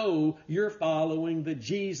you know you're following the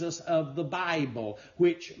Jesus of the Bible,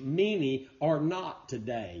 which many are not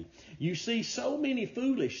today. You see so many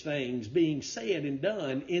foolish things being said and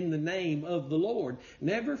done in the name of the Lord.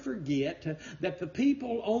 Never forget that the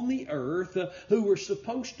people on the earth who were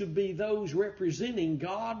supposed to be those representing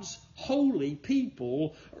God's holy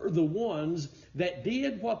people are the ones that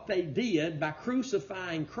did what they did by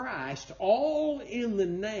crucifying Christ, all in the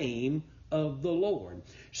name of the Lord.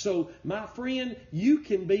 So, my friend, you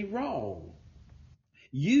can be wrong.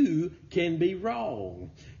 You can be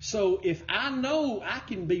wrong. So if I know I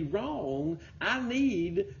can be wrong, I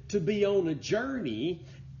need to be on a journey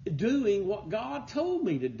doing what God told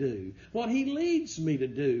me to do, what He leads me to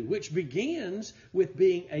do, which begins with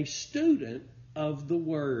being a student of the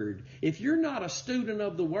Word. If you're not a student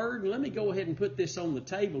of the Word, and let me go ahead and put this on the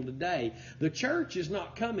table today, the church is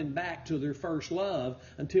not coming back to their first love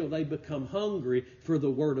until they become hungry for the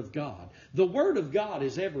Word of God. The Word of God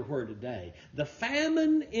is everywhere today. The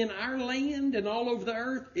famine in our land and all over the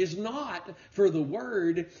earth is not for the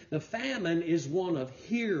Word. The famine is one of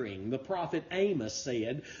hearing. The prophet Amos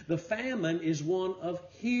said, the famine is one of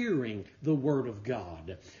hearing the Word of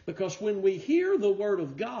God. Because when we hear the Word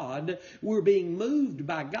of God, we're being moved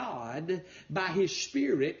by God, by His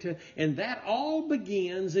Spirit, and that all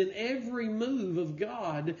begins in every move of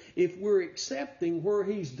God if we're accepting where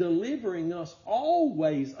He's delivering us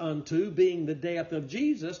always unto, being the death of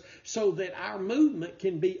Jesus, so that our movement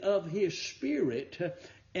can be of His Spirit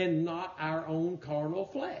and not our own carnal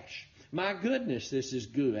flesh. My goodness, this is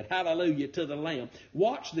good. Hallelujah to the Lamb.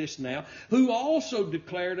 Watch this now. Who also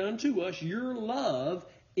declared unto us your love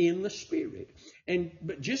in the Spirit.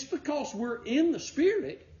 But just because we're in the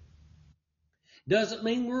Spirit doesn't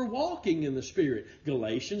mean we're walking in the Spirit.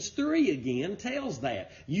 Galatians 3 again tells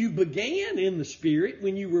that. You began in the Spirit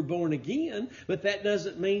when you were born again, but that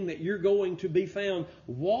doesn't mean that you're going to be found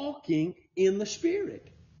walking in the Spirit.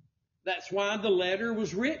 That's why the letter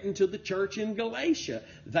was written to the church in Galatia.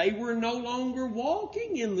 They were no longer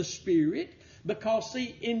walking in the Spirit because,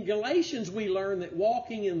 see, in Galatians we learn that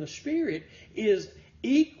walking in the Spirit is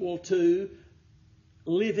equal to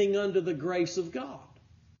living under the grace of God.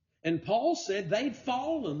 And Paul said they'd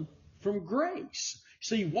fallen from grace.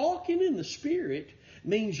 See, walking in the Spirit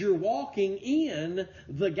means you're walking in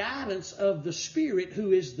the guidance of the Spirit,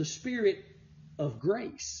 who is the Spirit of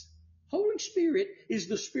grace. Holy Spirit is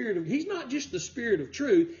the Spirit of, He's not just the Spirit of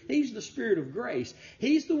truth, He's the Spirit of grace.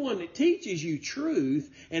 He's the one that teaches you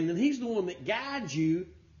truth, and then He's the one that guides you,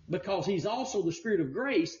 because He's also the Spirit of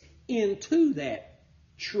grace, into that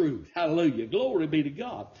truth. Hallelujah. Glory be to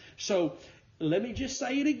God. So, let me just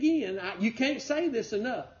say it again. You can't say this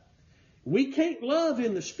enough. We can't love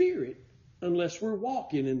in the Spirit unless we're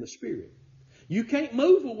walking in the Spirit. You can't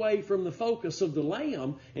move away from the focus of the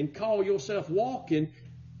Lamb and call yourself walking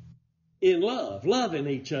in love, loving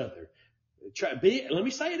each other. Let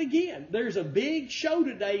me say it again. There's a big show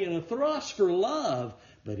today and a thrust for love,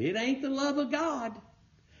 but it ain't the love of God.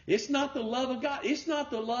 It's not the love of God. It's not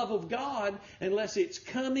the love of God unless it's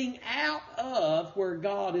coming out of where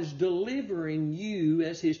God is delivering you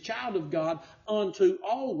as His child of God unto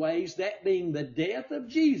always, that being the death of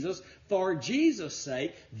Jesus for Jesus'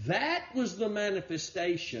 sake. That was the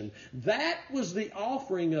manifestation. That was the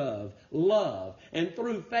offering of love. And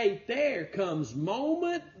through faith there comes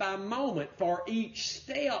moment by moment for each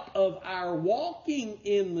step of our walking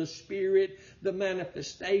in the Spirit, the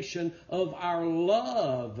manifestation of our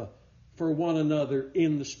love for one another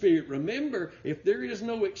in the Spirit. Remember, if there is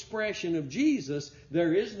no expression of Jesus,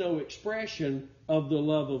 there is no expression of the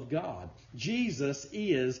love of God. Jesus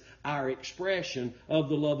is our expression of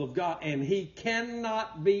the love of God, and He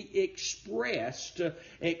cannot be expressed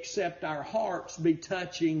except our hearts be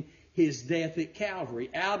touching His death at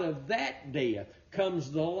Calvary. Out of that death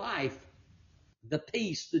comes the life, the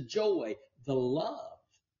peace, the joy, the love,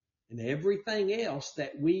 and everything else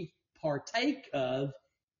that we partake of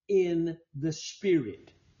in the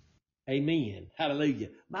Spirit. Amen. Hallelujah.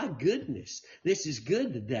 My goodness, this is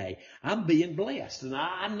good today. I'm being blessed, and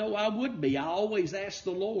I know I would be. I always ask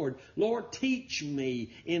the Lord, Lord, teach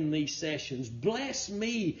me in these sessions. Bless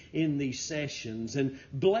me in these sessions, and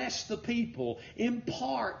bless the people.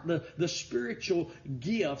 Impart the spiritual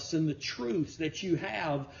gifts and the truths that you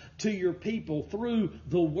have to your people through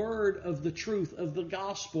the word of the truth of the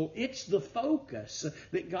gospel. It's the focus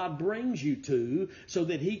that God brings you to so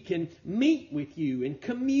that He can meet with you and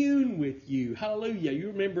commune with you. Hallelujah. You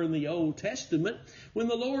remember in the Old Testament when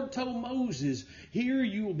the Lord told Moses, here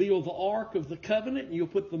you will build the ark of the covenant and you'll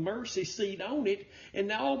put the mercy seat on it.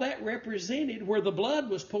 And all that represented where the blood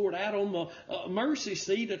was poured out on the mercy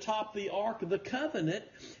seat atop the ark of the covenant.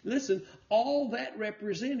 Listen, all that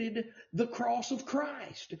represented the cross of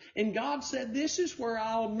Christ. And God said, this is where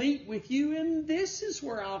I'll meet with you, and this is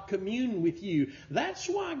where I'll commune with you. That's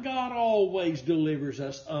why God always delivers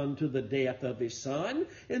us unto the death of His Son.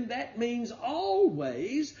 And that means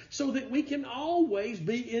always, so that we can always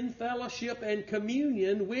be in fellowship and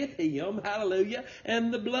communion with Him. Hallelujah.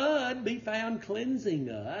 And the blood be found cleansing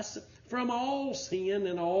us from all sin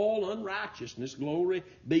and all unrighteousness. Glory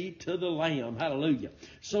be to the Lamb. Hallelujah.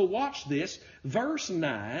 So watch this. Verse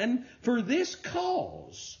 9, for this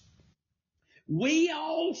cause we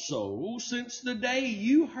also, since the day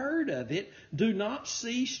you heard of it, do not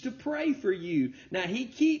cease to pray for you. Now, he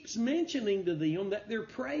keeps mentioning to them that they're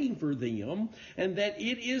praying for them and that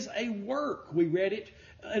it is a work. We read it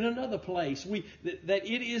in another place. That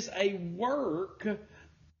it is a work.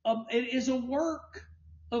 It is a work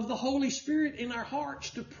of the Holy Spirit in our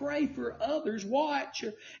hearts to pray for others. Watch,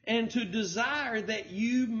 and to desire that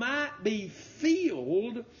you might be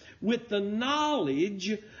filled with the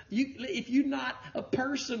knowledge. If you're not a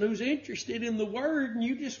person who's interested in the Word and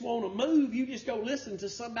you just want to move, you just go listen to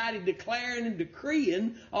somebody declaring and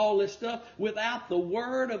decreeing all this stuff without the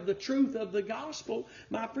Word of the truth of the gospel,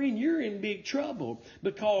 my friend, you're in big trouble,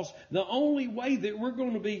 because the only way that we're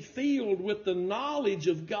going to be filled with the knowledge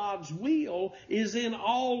of God's will is in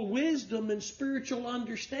all wisdom and spiritual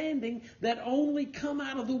understanding that only come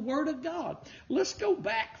out of the Word of God. Let's go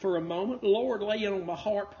back for a moment. The Lord laying on my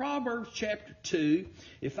heart, Proverbs chapter 2.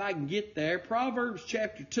 If I can get there, Proverbs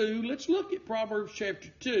chapter 2. Let's look at Proverbs chapter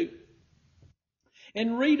 2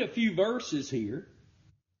 and read a few verses here.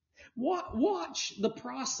 Watch the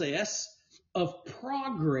process of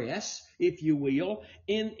progress, if you will,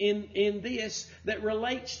 in this that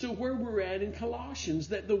relates to where we're at in Colossians,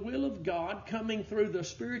 that the will of God coming through the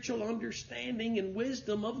spiritual understanding and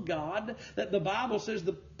wisdom of God, that the Bible says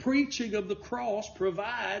the preaching of the cross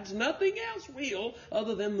provides, nothing else will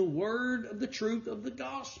other than the word of the truth of the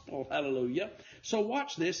gospel. Hallelujah. So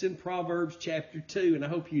watch this in Proverbs chapter 2, and I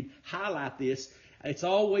hope you'd highlight this. It's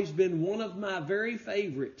always been one of my very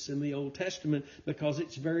favorites in the Old Testament because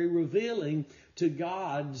it's very revealing to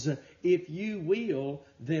God's, if you will,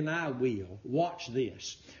 then I will. Watch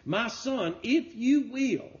this. My son, if you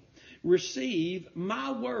will, receive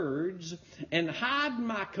my words and hide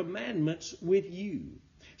my commandments with you,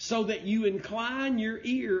 so that you incline your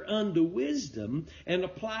ear unto wisdom and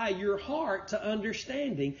apply your heart to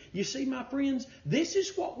understanding. You see, my friends, this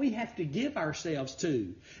is what we have to give ourselves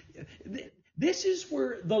to. This is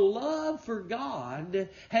where the love for God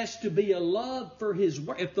has to be a love for His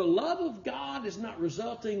Word. If the love of God is not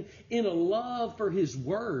resulting in a love for His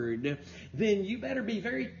Word, then you better be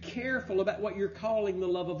very careful about what you're calling the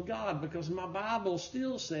love of God, because my Bible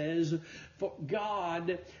still says for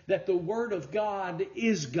God that the Word of God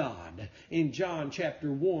is God. In John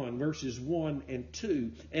chapter 1, verses 1 and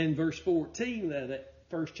 2, and verse 14, that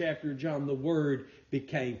first chapter of John, the Word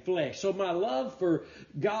became flesh. So my love for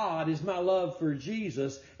God is my love for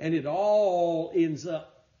Jesus, and it all ends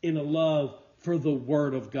up in a love for the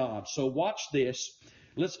Word of God. So watch this.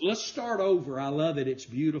 Let's start over. I love it. It's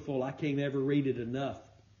beautiful. I can't ever read it enough.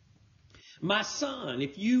 My son,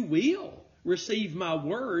 if you will receive my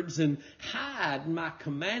words and hide my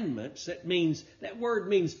commandments, that word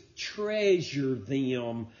means treasure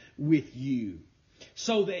them with you,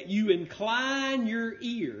 so that you incline your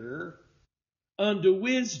ear unto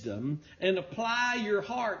wisdom and apply your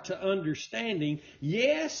heart to understanding.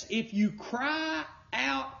 Yes, if you cry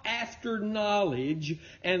out after knowledge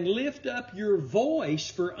and lift up your voice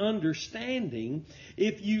for understanding,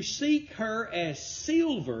 if you seek her as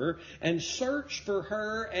silver and search for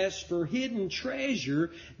her as for hidden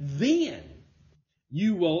treasure, then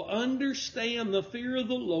you will understand the fear of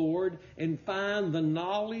the Lord and find the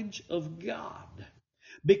knowledge of God.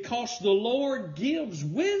 Because the Lord gives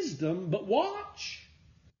wisdom, but watch,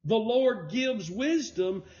 the Lord gives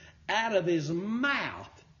wisdom out of His mouth.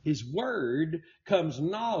 His Word comes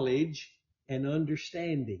knowledge and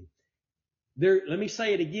understanding. Let me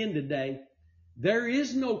say it again today. There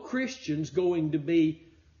is no Christians going to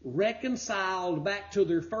be reconciled back to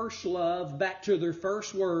their first love, back to their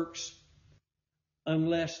first works,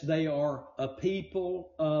 unless they are a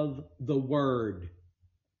people of the Word.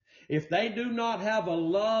 If they do not have a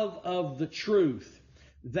love of the truth,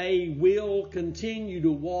 they will continue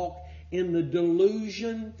to walk in the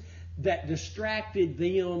delusion that distracted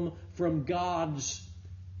them from God's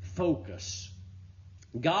focus.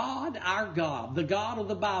 God, our God, the God of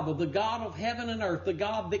the Bible, the God of heaven and earth, the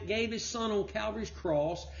God that gave His Son on Calvary's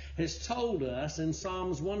cross, has told us in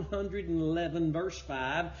Psalms 111 verse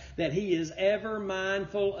 5 that He is ever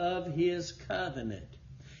mindful of His covenant.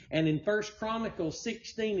 And in 1 Chronicles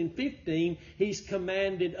 16 and 15, He's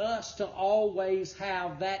commanded us to always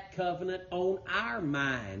have that covenant on our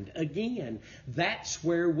mind. Again, that's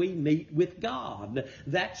where we meet with God.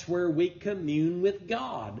 That's where we commune with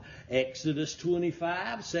God. Exodus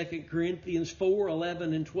 25, 2 Corinthians 4,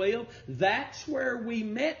 11 and 12. That's where we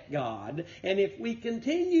met God. And if we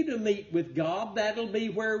continue to meet with God, that'll be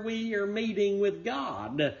where we are meeting with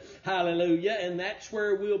God. Hallelujah. And that's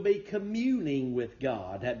where we'll be communing with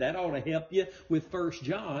God. That ought to help you with 1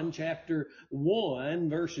 John chapter 1,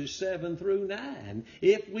 verses 7 through 9.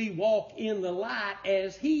 If we walk in the light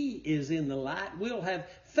as He is in the light, we'll have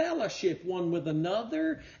fellowship one with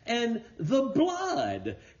another, and the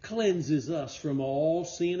blood cleanses us from all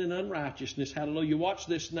sin and unrighteousness. Hallelujah. Watch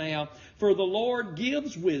this now. For the Lord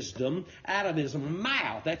gives wisdom out of His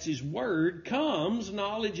mouth. That's His Word. Comes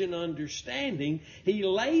knowledge and understanding. He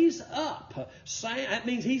lays up. That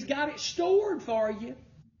means He's got it stored for you.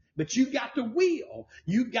 But you've got to will.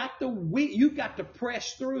 You've got to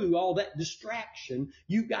press through all that distraction.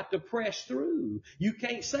 You've got to press through. You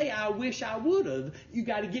can't say, I wish I would have. You've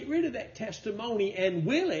got to get rid of that testimony and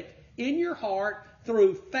will it in your heart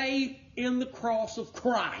through faith in the cross of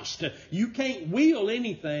Christ. You can't will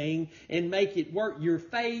anything and make it work. Your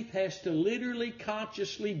faith has to literally,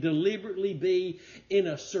 consciously, deliberately be in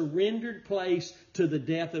a surrendered place to the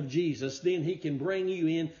death of Jesus. Then He can bring you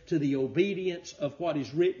into the obedience of what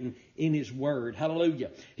is written in His Word.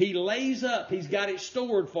 Hallelujah. He lays up, He's got it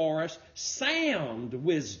stored for us, sound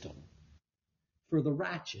wisdom for the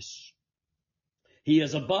righteous. He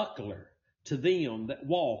is a buckler to them that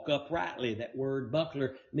walk uprightly. That word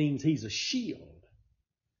buckler means He's a shield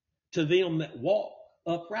to them that walk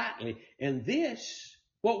uprightly. And this,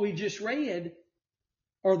 what we just read,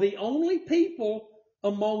 are the only people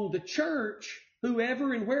among the church,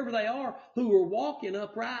 whoever and wherever they are, who are walking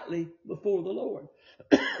uprightly before the Lord.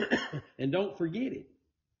 And don't forget it.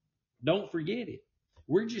 Don't forget it.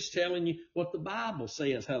 We're just telling you what the Bible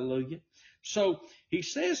says. Hallelujah. So he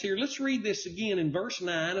says here, let's read this again in verse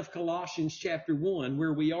 9 of Colossians chapter 1,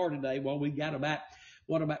 where we are today. Well, we got about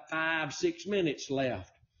 5-6 minutes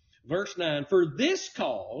left. Verse 9, for this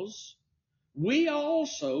cause we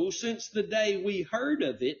also, since the day we heard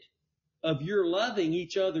of it, of your loving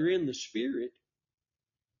each other in the Spirit,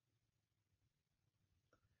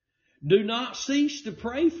 do not cease to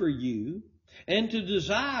pray for you and to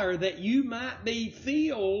desire that you might be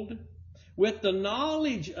filled with the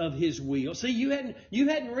knowledge of His will. See, you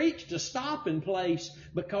hadn't reached a stopping place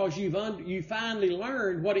because you finally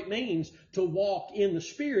learned what it means to walk in the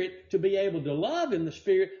Spirit, to be able to love in the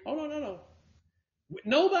Spirit. Oh, no.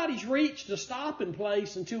 Nobody's reached a stopping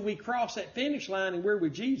place until we cross that finish line and we're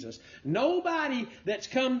with Jesus. Nobody that's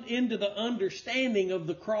come into the understanding of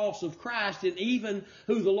the cross of Christ, and even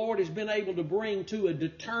who the Lord has been able to bring to a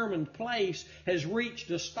determined place, has reached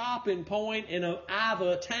a stopping point and a I've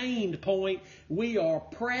attained point. We are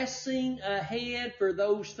pressing ahead for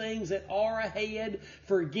those things that are ahead,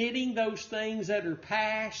 forgetting those things that are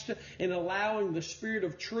past, and allowing the Spirit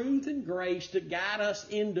of truth and grace to guide us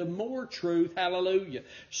into more truth. Hallelujah.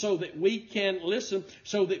 So that we can, listen,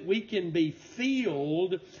 so that we can be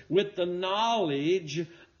filled with the knowledge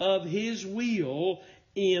of His will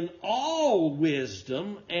in all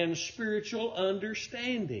wisdom and spiritual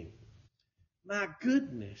understanding. My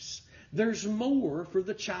goodness, there's more for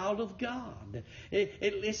the child of God.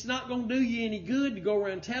 It's not going to do you any good to go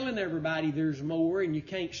around telling everybody there's more and you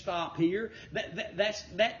can't stop here.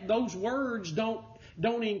 Those words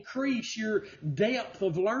don't increase your depth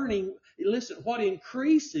of learning. Listen, what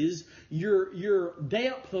increases your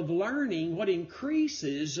depth of learning, what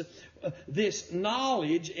increases this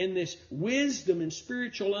knowledge and this wisdom and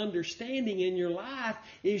spiritual understanding in your life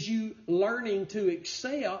is you learning to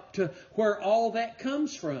accept where all that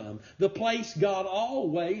comes from. The place God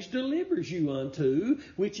always delivers you unto,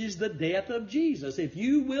 which is the death of Jesus. If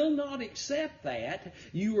you will not accept that,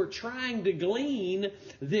 you are trying to glean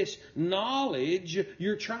this knowledge.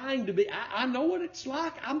 You're trying to be, I know what it's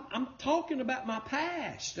like. I'm talking about my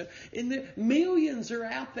past. And the millions are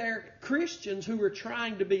out there, Christians, who are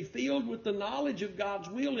trying to be filled with the knowledge of God's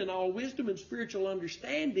will in all wisdom and spiritual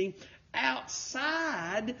understanding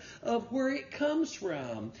outside of where it comes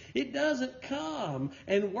from. It doesn't come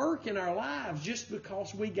and work in our lives just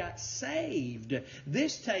because we got saved.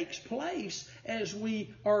 This takes place as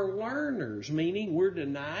we are learners, meaning we're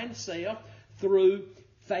denying self through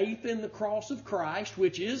faith in the cross of Christ,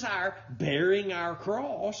 which is our bearing our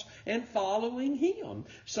cross and following Him,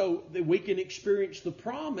 so that we can experience the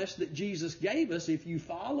promise that Jesus gave us. If you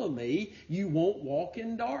follow me, you won't walk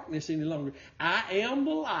in darkness any longer. I am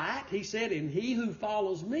the light, He said, and he who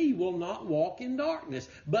follows me will not walk in darkness.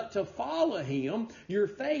 But to follow Him, your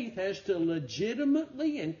faith has to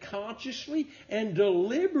legitimately and consciously and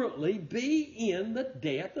deliberately be in the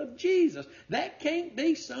death of Jesus. That can't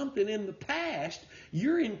be something in the past.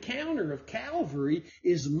 Your encounter of Calvary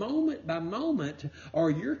is moment by moment,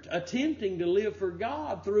 or you're attempting to live for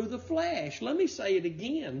God through the flesh. Let me say it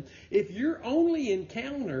again. If your only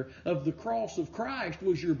encounter of the cross of Christ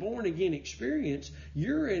was your born-again experience,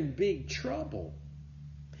 you're in big trouble.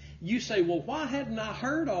 You say, well, why hadn't I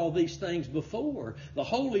heard all these things before? The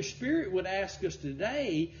Holy Spirit would ask us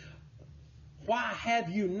today, why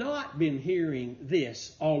have you not been hearing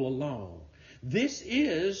this all along? This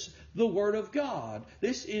is the Word of God.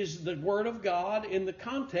 This is the Word of God in the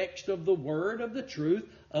context of the Word of the truth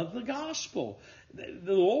of the gospel.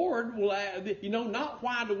 The Lord will, not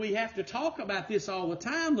why do we have to talk about this all the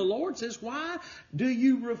time. The Lord says, why do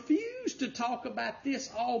you refuse to talk about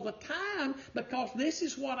this all the time? Because this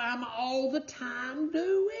is what I'm all the time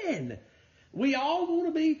doing. We all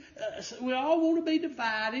want to be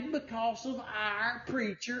divided because of our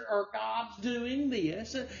preacher or God's doing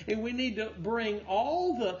this, and we need to bring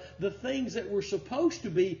all the things that we're supposed to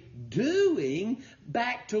be doing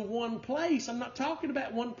back to one place. I'm not talking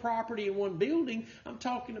about one property and one building. I'm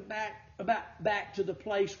talking about back to the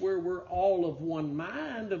place where we're all of one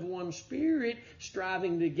mind, of one spirit,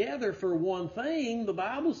 striving together for one thing. The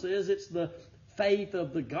Bible says it's the faith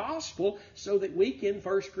of the gospel, so that we can,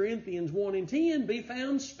 1 Corinthians 1 and 10, be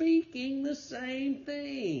found speaking the same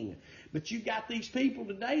thing. But you got these people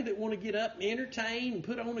today that want to get up and entertain and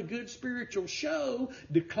put on a good spiritual show,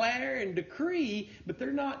 declare and decree, but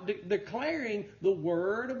they're not declaring the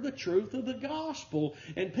word of the truth of the gospel.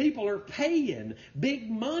 And people are paying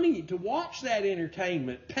big money to watch that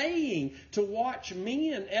entertainment, paying to watch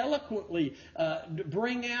men eloquently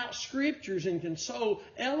bring out scriptures and can so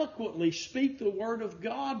eloquently speak the word of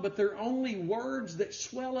God, but they're only words that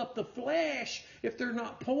swell up the flesh if they're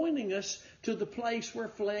not pointing us to the place where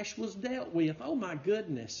flesh was dealt with. Oh my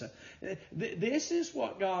goodness. This is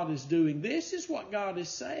what God is doing. This is what God is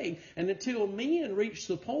saying. And until men reach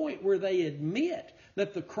the point where they admit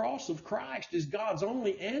that the cross of Christ is God's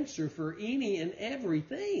only answer for any and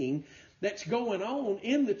everything that's going on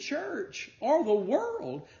in the church or the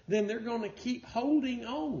world, then they're going to keep holding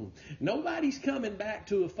on. Nobody's coming back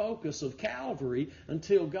to a focus of Calvary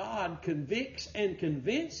until God convicts and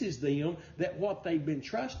convinces them that what they've been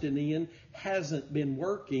trusting in hasn't been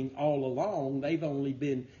working all along. They've only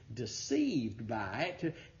been deceived by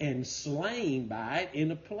it and slain by it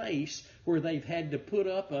in a place where they've had to put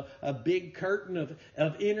up a big curtain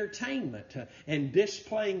of entertainment and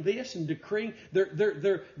displaying this and decreeing.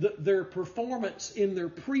 Their performance in their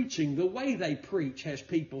preaching, the way they preach, has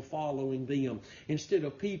people following them instead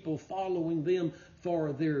of people following them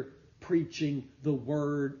for their preaching the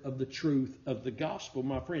word of the truth of the gospel,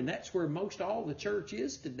 my friend. That's where most all the church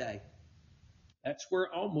is today. That's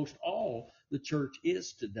where almost all the church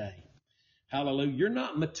is today. Hallelujah. You're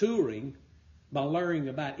not maturing by learning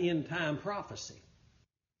about end-time prophecy.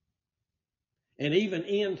 And even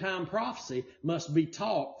end-time prophecy must be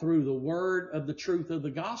taught through the word of the truth of the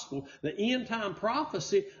gospel. The end-time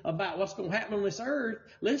prophecy about what's going to happen on this earth,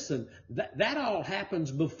 listen, that all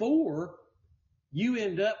happens before you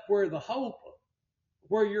end up where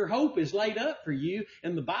your hope is laid up for you.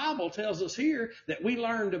 And the Bible tells us here that we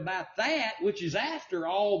learned about that, which is after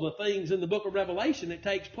all the things in the book of Revelation that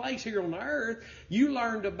takes place here on the earth. You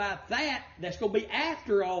learned about that. That's going to be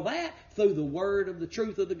after all that through the word of the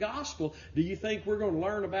truth of the gospel. Do you think we're going to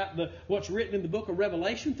learn about what's written in the book of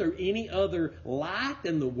Revelation through any other light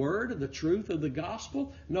than the word of the truth of the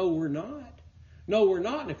gospel? No, we're not. No, we're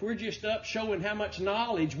not. And if we're just up showing how much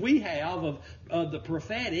knowledge we have of the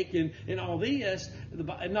prophetic and all this,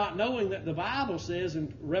 and not knowing that the Bible says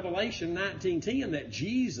in Revelation 19:10 that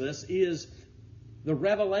Jesus is, the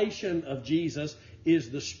revelation of Jesus is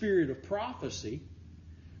the spirit of prophecy,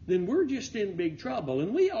 then we're just in big trouble.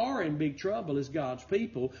 And we are in big trouble as God's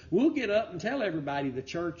people. We'll get up and tell everybody the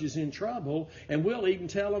church is in trouble, and we'll even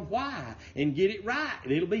tell them why and get it right.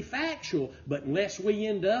 And it'll be factual. But unless we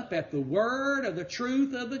end up at the word of the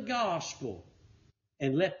truth of the gospel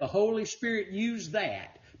and let the Holy Spirit use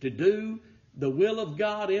that to do the will of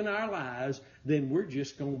God in our lives, then we're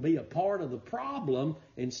just going to be a part of the problem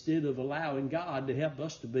instead of allowing God to help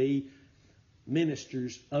us to be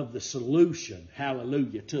ministers of the solution,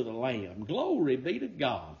 hallelujah, to the Lamb. Glory be to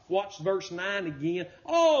God. Watch verse 9 again.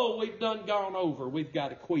 Oh, we've done gone over. We've got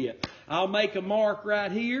to quit. I'll make a mark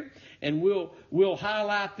right here, and we'll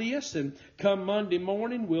highlight this, and come Monday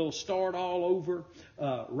morning, we'll start all over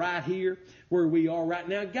right here where we are right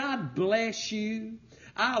now. God bless you.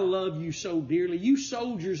 I love you so dearly. You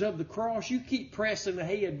soldiers of the cross, you keep pressing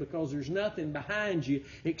ahead because there's nothing behind you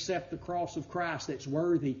except the cross of Christ that's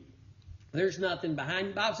worthy. There's nothing behind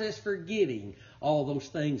you. The Bible says forgetting all those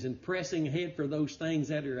things and pressing ahead for those things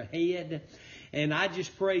that are ahead. And I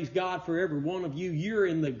just praise God for every one of you. You're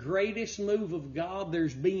in the greatest move of God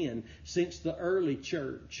there's been since the early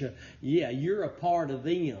church. Yeah, you're a part of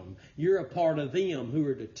them. You're a part of them who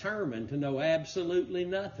are determined to know absolutely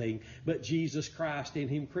nothing but Jesus Christ and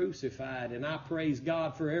Him crucified. And I praise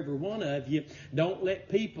God for every one of you. Don't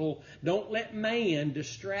let man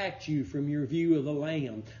distract you from your view of the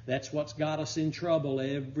Lamb. That's what's got us in trouble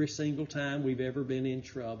every single time we've ever been in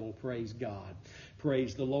trouble. Praise God.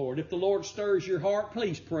 Praise the Lord. If the Lord stirs your heart,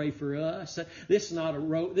 please pray for us. This is not a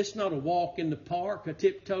walk in the park, a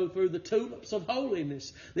tiptoe through the tulips of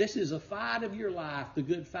holiness. This is a fight of your life, the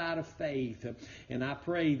good fight of faith. And I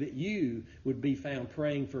pray that you would be found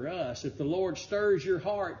praying for us. If the Lord stirs your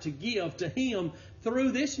heart to give to Him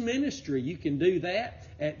through this ministry, you can do that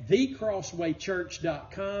at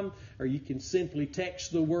thecrosswaychurch.com, or you can simply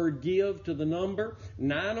text the word give to the number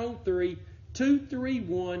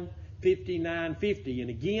 903-231-5950. And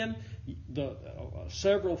again,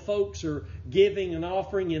 several folks are giving an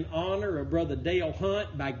offering in honor of Brother Dale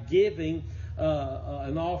Hunt by giving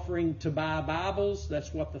an offering to buy Bibles.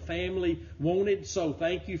 That's what the family wanted. So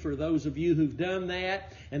thank you for those of you who've done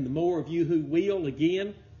that, and the more of you who will.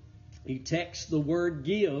 Again, you text the word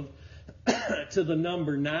give to the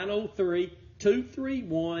number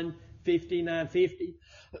 903-231-5950. 5950.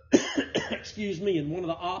 Excuse me. And one of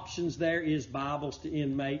the options there is Bibles to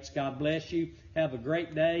inmates. God bless you. Have a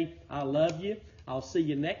great day. I love you. I'll see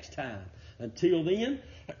you next time. Until then,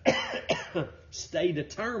 stay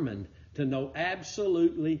determined to know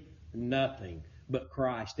absolutely nothing but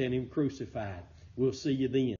Christ and Him crucified. We'll see you then.